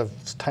are a lot of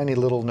tiny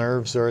little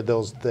nerves, or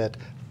those that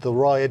the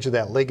raw edge of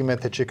that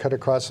ligament that you cut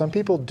across. Some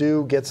people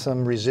do get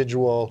some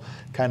residual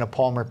kind of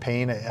palmar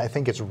pain. I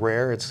think it's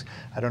rare.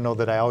 I don't know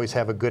that I always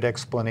have a good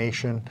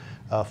explanation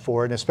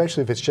for it, and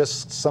especially if it's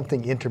just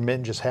something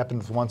intermittent, just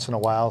happens once in a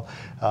while.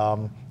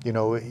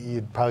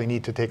 You'd probably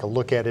need to take a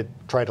look at it,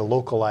 try to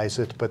localize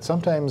it. But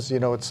sometimes,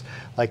 it's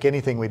like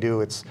anything we do.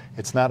 It's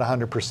not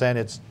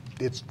 100%.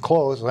 it's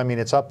close. I mean,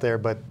 it's up there,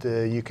 but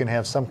you can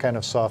have some kind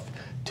of soft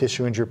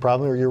tissue injury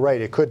problem. Or you're right,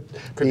 it could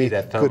be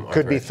that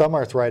could be thumb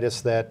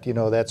arthritis that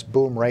that's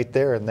boom right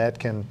there, and that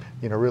can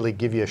really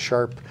give you a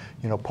sharp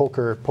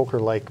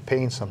poker-like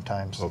pain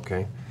sometimes.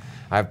 Okay,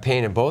 I have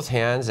pain in both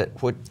hands at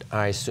what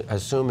I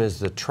assume is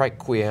the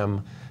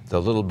triqueum,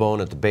 the little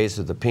bone at the base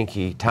of the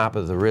pinky, top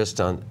of the wrist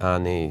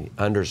on the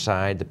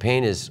underside. The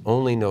pain is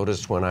only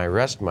noticed when I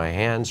rest my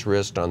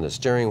wrist on the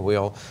steering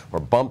wheel or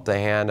bump the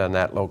hand on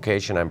that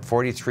location. I'm a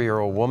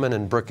 43-year-old woman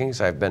in Brookings.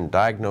 I've been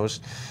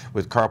diagnosed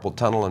with carpal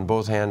tunnel in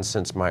both hands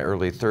since my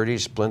early 30s.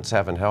 Splints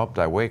haven't helped.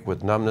 I wake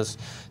with numbness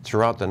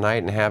throughout the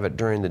night and have it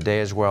during the day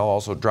as well.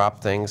 Also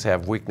drop things,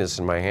 have weakness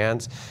in my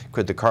hands.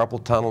 Could the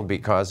carpal tunnel be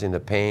causing the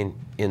pain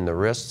in the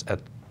wrists at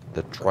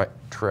the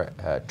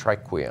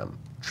triqueum?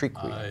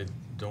 I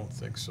don't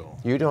think so.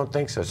 You don't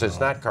think so? So it's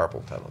not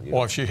carpal tunnel?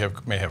 Well, she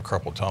may have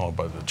carpal tunnel,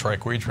 but the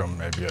triquetrum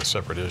may be a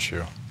separate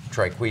issue.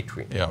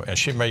 Triquetrum. Yeah, and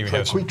she may even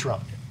have some...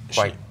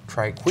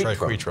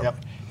 Triquetrum. Yep.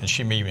 And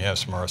she may even have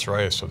some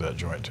arthritis of that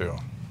joint, too.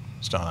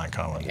 It's not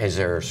uncommon. Is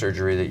there a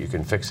surgery that you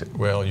can fix it?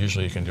 Well,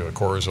 usually you can do a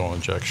cortisone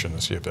injection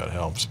and see if that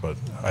helps, but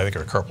I think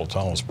a carpal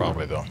tunnel is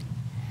probably the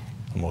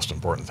most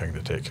important thing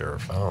to take care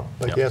of. Oh.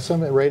 But yeah,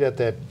 something right at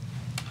that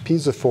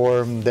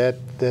pisiform, that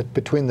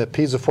between the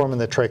pisiform and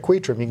the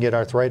triquetrum, you can get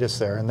arthritis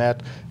there, and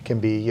that can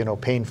be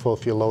painful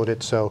if you load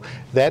it. So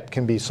that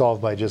can be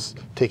solved by just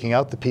taking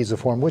out the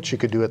pisiform, which you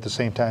could do at the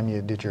same time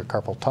you did your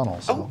carpal tunnel.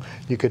 So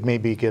you could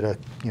maybe get a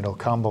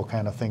combo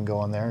kind of thing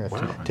going there if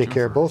you take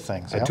care of both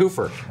things. A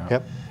twofer.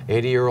 Yep.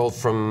 80-year-old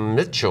from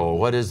Mitchell.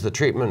 What is the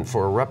treatment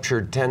for a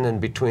ruptured tendon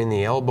between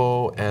the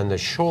elbow and the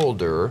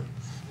shoulder?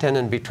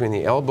 Tendon between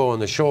the elbow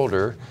and the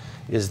shoulder.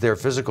 Is there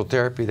physical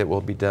therapy that will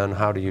be done?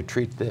 How do you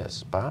treat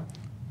this, Bob?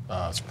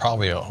 It's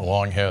probably a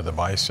long head of the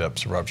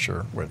biceps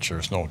rupture, which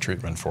there's no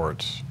treatment for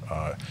it.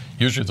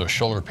 Usually the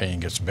shoulder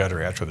pain gets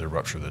better after they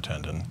rupture the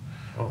tendon.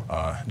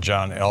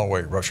 John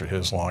Elway ruptured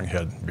his long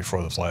head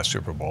before this last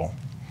Super Bowl.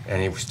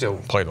 And he still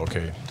played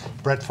okay.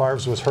 Brett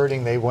Favre's was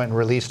hurting. They went and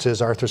released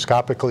his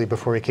arthroscopically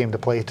before he came to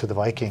play to the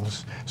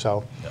Vikings.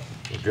 So,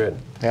 good.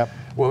 Yep.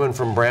 Woman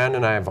from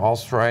Brandon, I have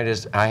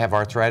arthritis. I have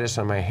arthritis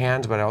on my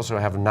hands, but I also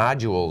have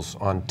nodules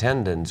on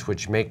tendons,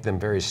 which make them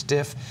very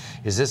stiff.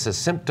 Is this a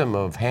symptom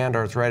of hand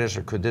arthritis,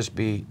 or could this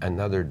be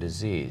another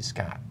disease,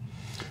 Scott?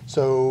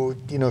 So,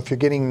 if you're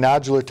getting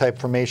nodular type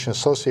formation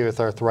associated with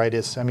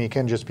arthritis, I mean, it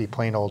can just be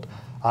plain old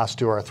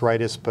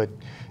osteoarthritis, but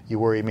you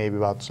worry maybe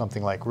about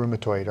something like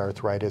rheumatoid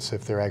arthritis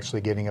if they're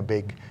actually getting a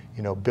big,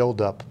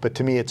 buildup. But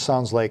to me, it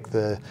sounds like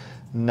the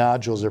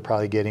nodules they're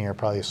probably getting are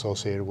probably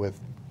associated with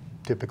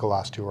typical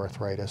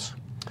osteoarthritis.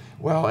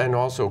 Well, and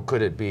also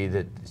could it be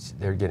that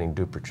they're getting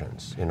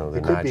Dupuytren's, the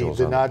it could nodules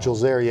be the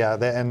nodules there, yeah,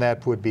 and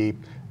that would be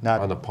not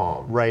on the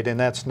palm, right? And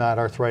that's not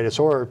arthritis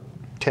or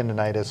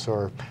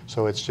tendonitis,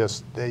 so it's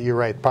just you're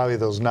right. Probably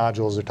those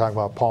nodules they're talking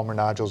about, palmar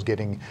nodules,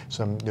 getting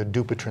some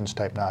Dupuytren's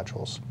type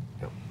nodules.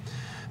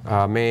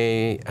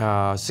 May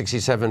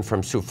 67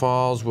 from Sioux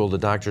Falls. Will the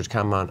doctors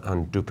comment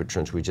on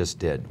Dupuytren's? We just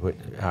did,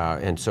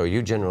 and so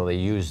you generally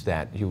use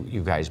that.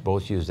 You guys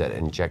both use that.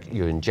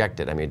 You inject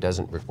it. I mean, it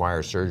doesn't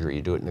require surgery.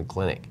 You do it in the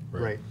clinic.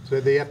 Right.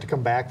 So they have to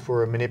come back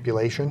for a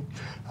manipulation,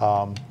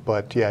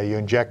 but yeah, you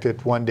inject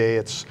it one day.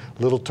 It's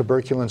a little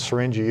tuberculin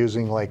syringe. You're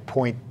using like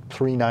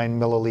 0.39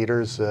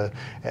 milliliters,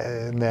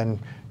 and then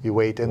you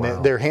wait, and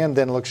their hand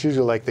then looks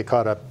usually like they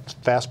caught a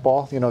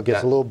fastball.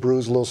 Gets a little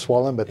bruised, a little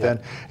swollen, but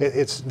then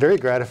it's very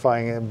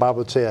gratifying. And Bob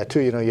would say that too.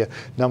 You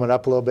numb it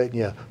up a little bit, and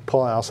you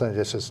pull, and all of a sudden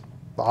it's just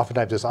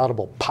oftentimes this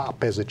audible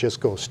pop as it just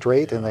goes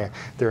straight, and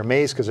they're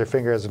amazed because their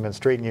finger hasn't been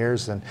straight in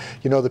years. And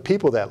the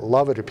people that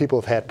love it are people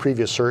who've had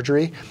previous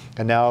surgery,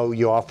 and now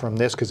you offer them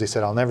this because they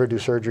said I'll never do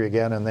surgery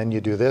again, and then you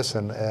do this,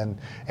 and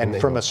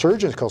from a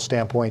surgical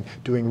standpoint,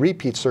 doing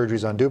repeat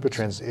surgeries on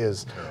Dupuytren's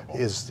is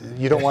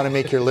you don't want to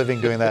make your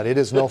living doing that. It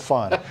is no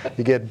fun.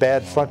 You get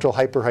bad frontal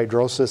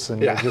hyperhidrosis, and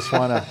you just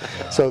want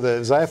to. So the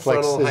Xiaflex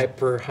frontal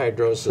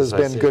hyperhidrosis has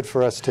been good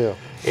for us too.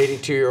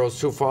 82-year-old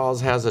Sioux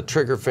Falls has a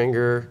trigger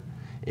finger.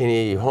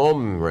 Any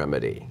home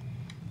remedy?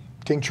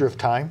 Tincture of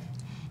thyme.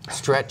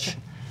 Stretch.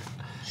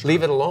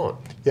 Leave it alone.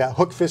 Yeah,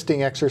 hook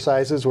fisting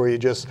exercises where you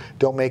just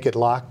don't make it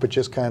lock, but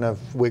just kind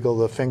of wiggle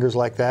the fingers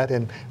like that,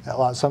 and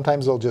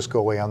sometimes they'll just go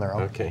away on their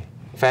own. Okay.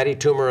 Fatty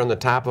tumor on the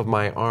top of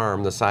my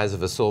arm, the size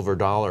of a silver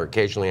dollar.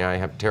 Occasionally I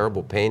have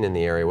terrible pain in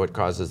the area. What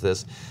causes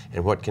this,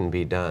 and what can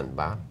be done,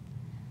 Bob?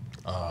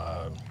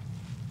 I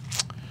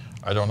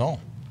don't know.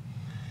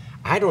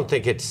 I don't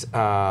think it's,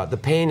 the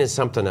pain is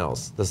something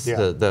else.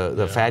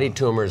 The fatty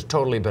tumor is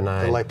totally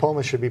benign. The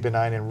lipoma should be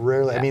benign and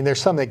rarely, I mean, there's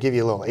some that give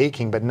you a little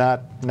aching, but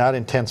not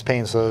intense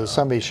pain, so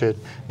somebody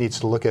needs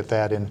to look at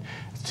that. And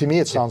to me,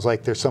 it sounds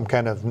like there's some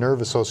kind of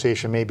nerve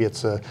association. Maybe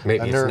it's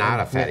maybe it's not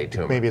a fatty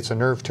tumor. Maybe it's a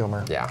nerve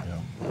tumor. Yeah.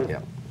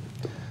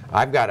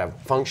 I've got a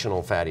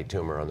functional fatty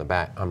tumor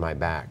on my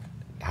back.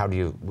 how do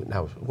you,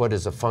 now, what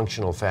is a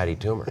functional fatty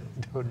tumor?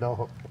 Don't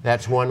know.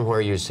 That's one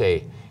where you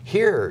say,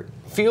 here,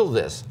 feel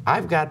this.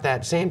 I've got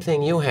that same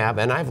thing you have,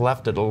 and I've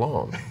left it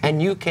alone.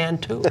 And you can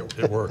too.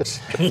 It works.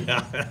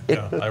 Yeah,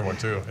 I would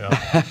too,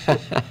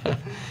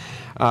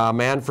 yeah.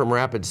 Man from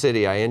Rapid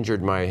City, I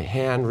injured my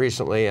hand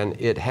recently, and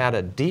it had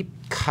a deep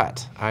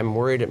cut. I'm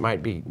worried it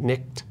might be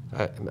nicked.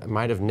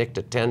 Might have nicked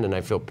a tendon.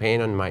 I feel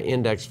pain on my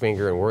index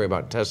finger and worry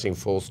about testing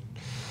full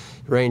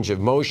range of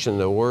motion.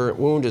 The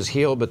wound is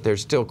healed, but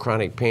there's still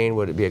chronic pain.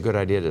 Would it be a good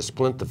idea to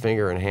splint the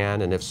finger and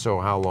hand? And if so,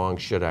 how long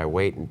should I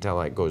wait until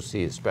I go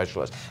see a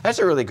specialist? That's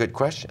a really good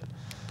question.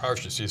 Probably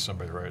should see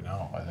somebody right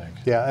now, I think.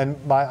 Yeah,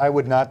 and I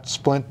would not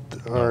splint,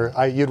 or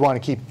you'd want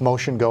to keep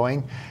motion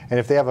going. And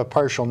if they have a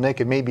partial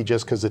nick, it may be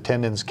just because the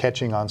tendon's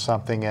catching on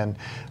something. And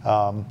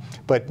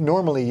but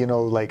normally, you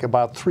know, like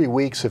about 3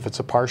 weeks, if it's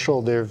a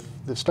partial, they're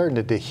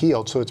starting to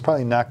heal. So it's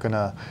probably not going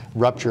to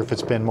rupture if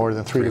it's been more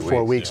than 3 to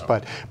 4 weeks.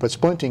 Yeah. But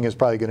splinting is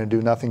probably going to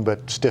do nothing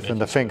but stiffen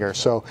the finger.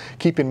 So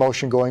keeping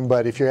motion going.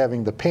 But if you're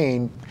having the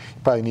pain,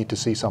 you probably need to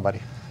see somebody.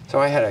 So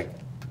I had a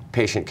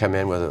patient come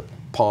in with a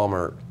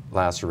palmar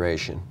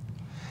laceration,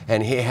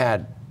 and he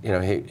had, you know,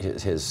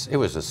 it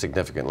was a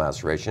significant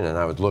laceration, and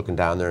I was looking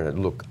down there,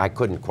 and I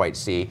couldn't quite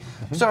see,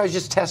 so I was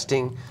just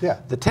testing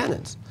the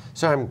tendons.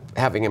 So I'm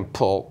having him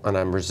pull, and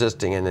I'm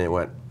resisting, and then it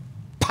went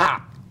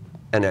pop,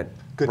 and it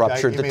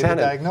ruptured the tendon.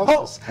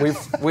 Diagnosis.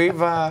 Oh, we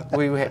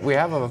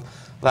have a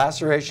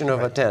laceration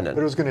of a tendon. But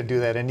it was going to do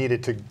that and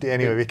needed to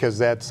anyway, because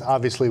that's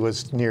obviously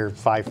was near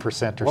 5% or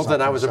something. Well, then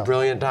I was a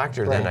brilliant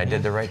doctor. Then I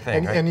did the right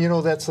thing. And you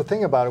know, that's the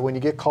thing about it. When you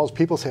get calls,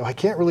 people say, well, I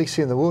can't really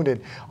see in the wound. And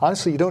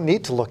honestly, you don't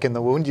need to look in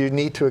the wound. You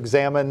need to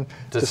examine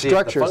the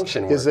structures. If the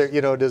function works. Is there,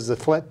 you know, does the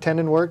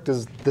tendon work?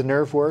 Does the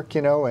nerve work?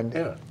 You know,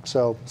 and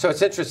so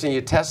it's interesting.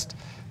 You test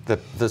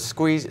the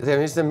squeeze. I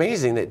mean, it's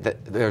amazing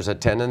that there's a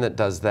tendon that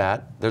does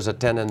that. There's a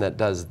tendon that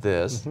does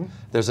this.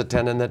 There's a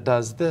tendon that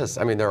does this.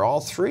 I mean, there are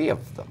all three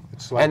of them.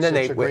 It's like, and then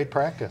it's a great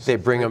practice. They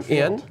bring them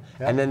in,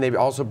 and then they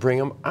also bring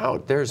them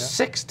out. There's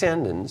 6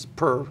 tendons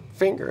per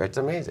finger. It's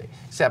amazing,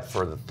 except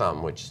for the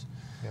thumb, which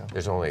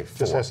there's only 4.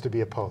 This has to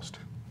be a post.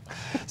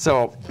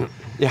 So,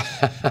 yeah.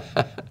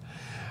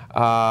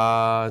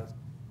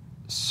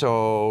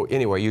 So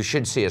anyway, you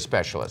should see a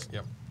specialist.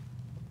 Yep.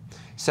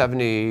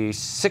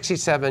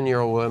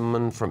 67-year-old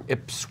woman from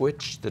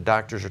Ipswich. The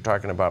doctors are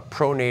talking about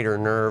pronator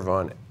nerve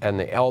on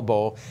the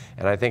elbow,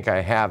 and I think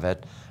I have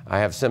it. I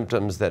have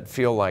symptoms that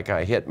feel like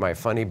I hit my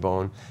funny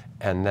bone,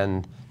 and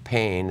then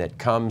pain that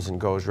comes and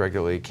goes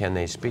regularly. Can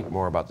they speak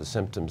more about the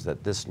symptoms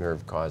that this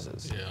nerve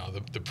causes? Yeah,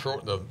 the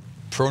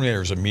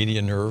pronator is a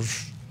median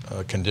nerve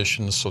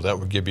condition, so that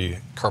would give you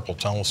carpal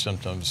tunnel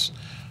symptoms,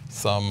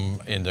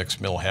 thumb, index,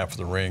 middle half of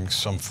the ring,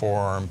 some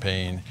forearm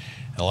pain.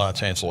 And a lot of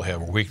times we'll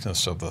have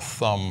weakness of the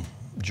thumb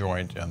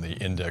joint and the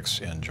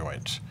index end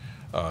joint.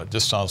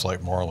 This sounds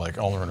like more like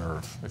ulnar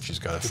nerve if she's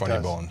got a funny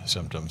bone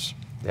symptoms.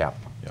 Yeah.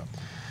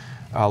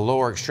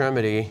 Lower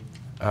extremity,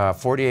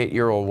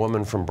 48-year-old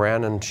woman from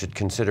Brandon should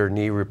consider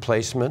knee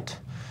replacement.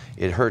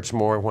 It hurts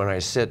more when I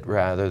sit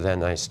rather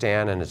than I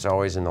stand, and it's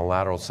always in the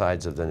lateral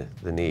sides of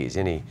the knees.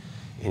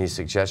 Any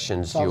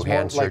suggestions, you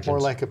hand surgeons? More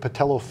like a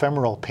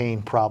patellofemoral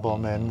pain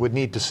problem, and would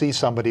need to see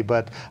somebody,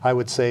 but I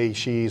would say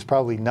she's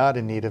probably not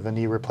in need of a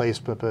knee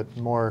replacement, but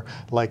more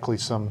likely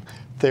some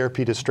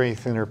therapy to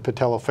strengthen her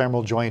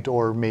patellofemoral joint,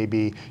 or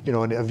maybe, you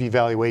know, an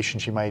evaluation.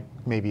 She might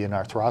maybe an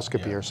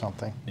arthroscopy or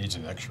something. Needs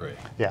an x-ray.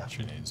 Yeah.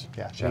 She needs.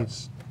 Yeah, she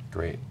needs.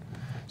 Great.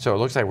 So it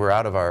looks like we're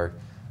out of our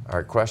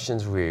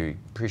questions. We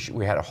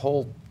had a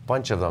whole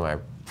bunch of them. I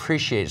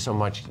appreciate so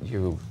much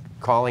you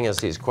calling us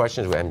these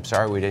questions. I'm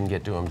sorry we didn't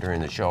get to them during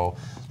the show.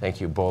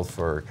 Thank you both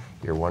for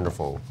your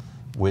wonderful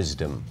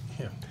wisdom.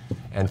 Yeah.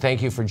 And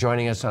thank you for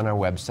joining us on our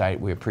website.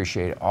 We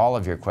appreciate all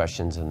of your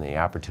questions and the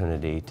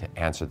opportunity to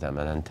answer them.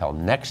 And until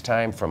next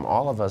time, from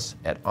all of us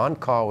at On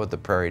Call with the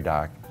Prairie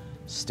Doc,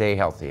 stay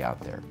healthy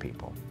out there,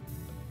 people.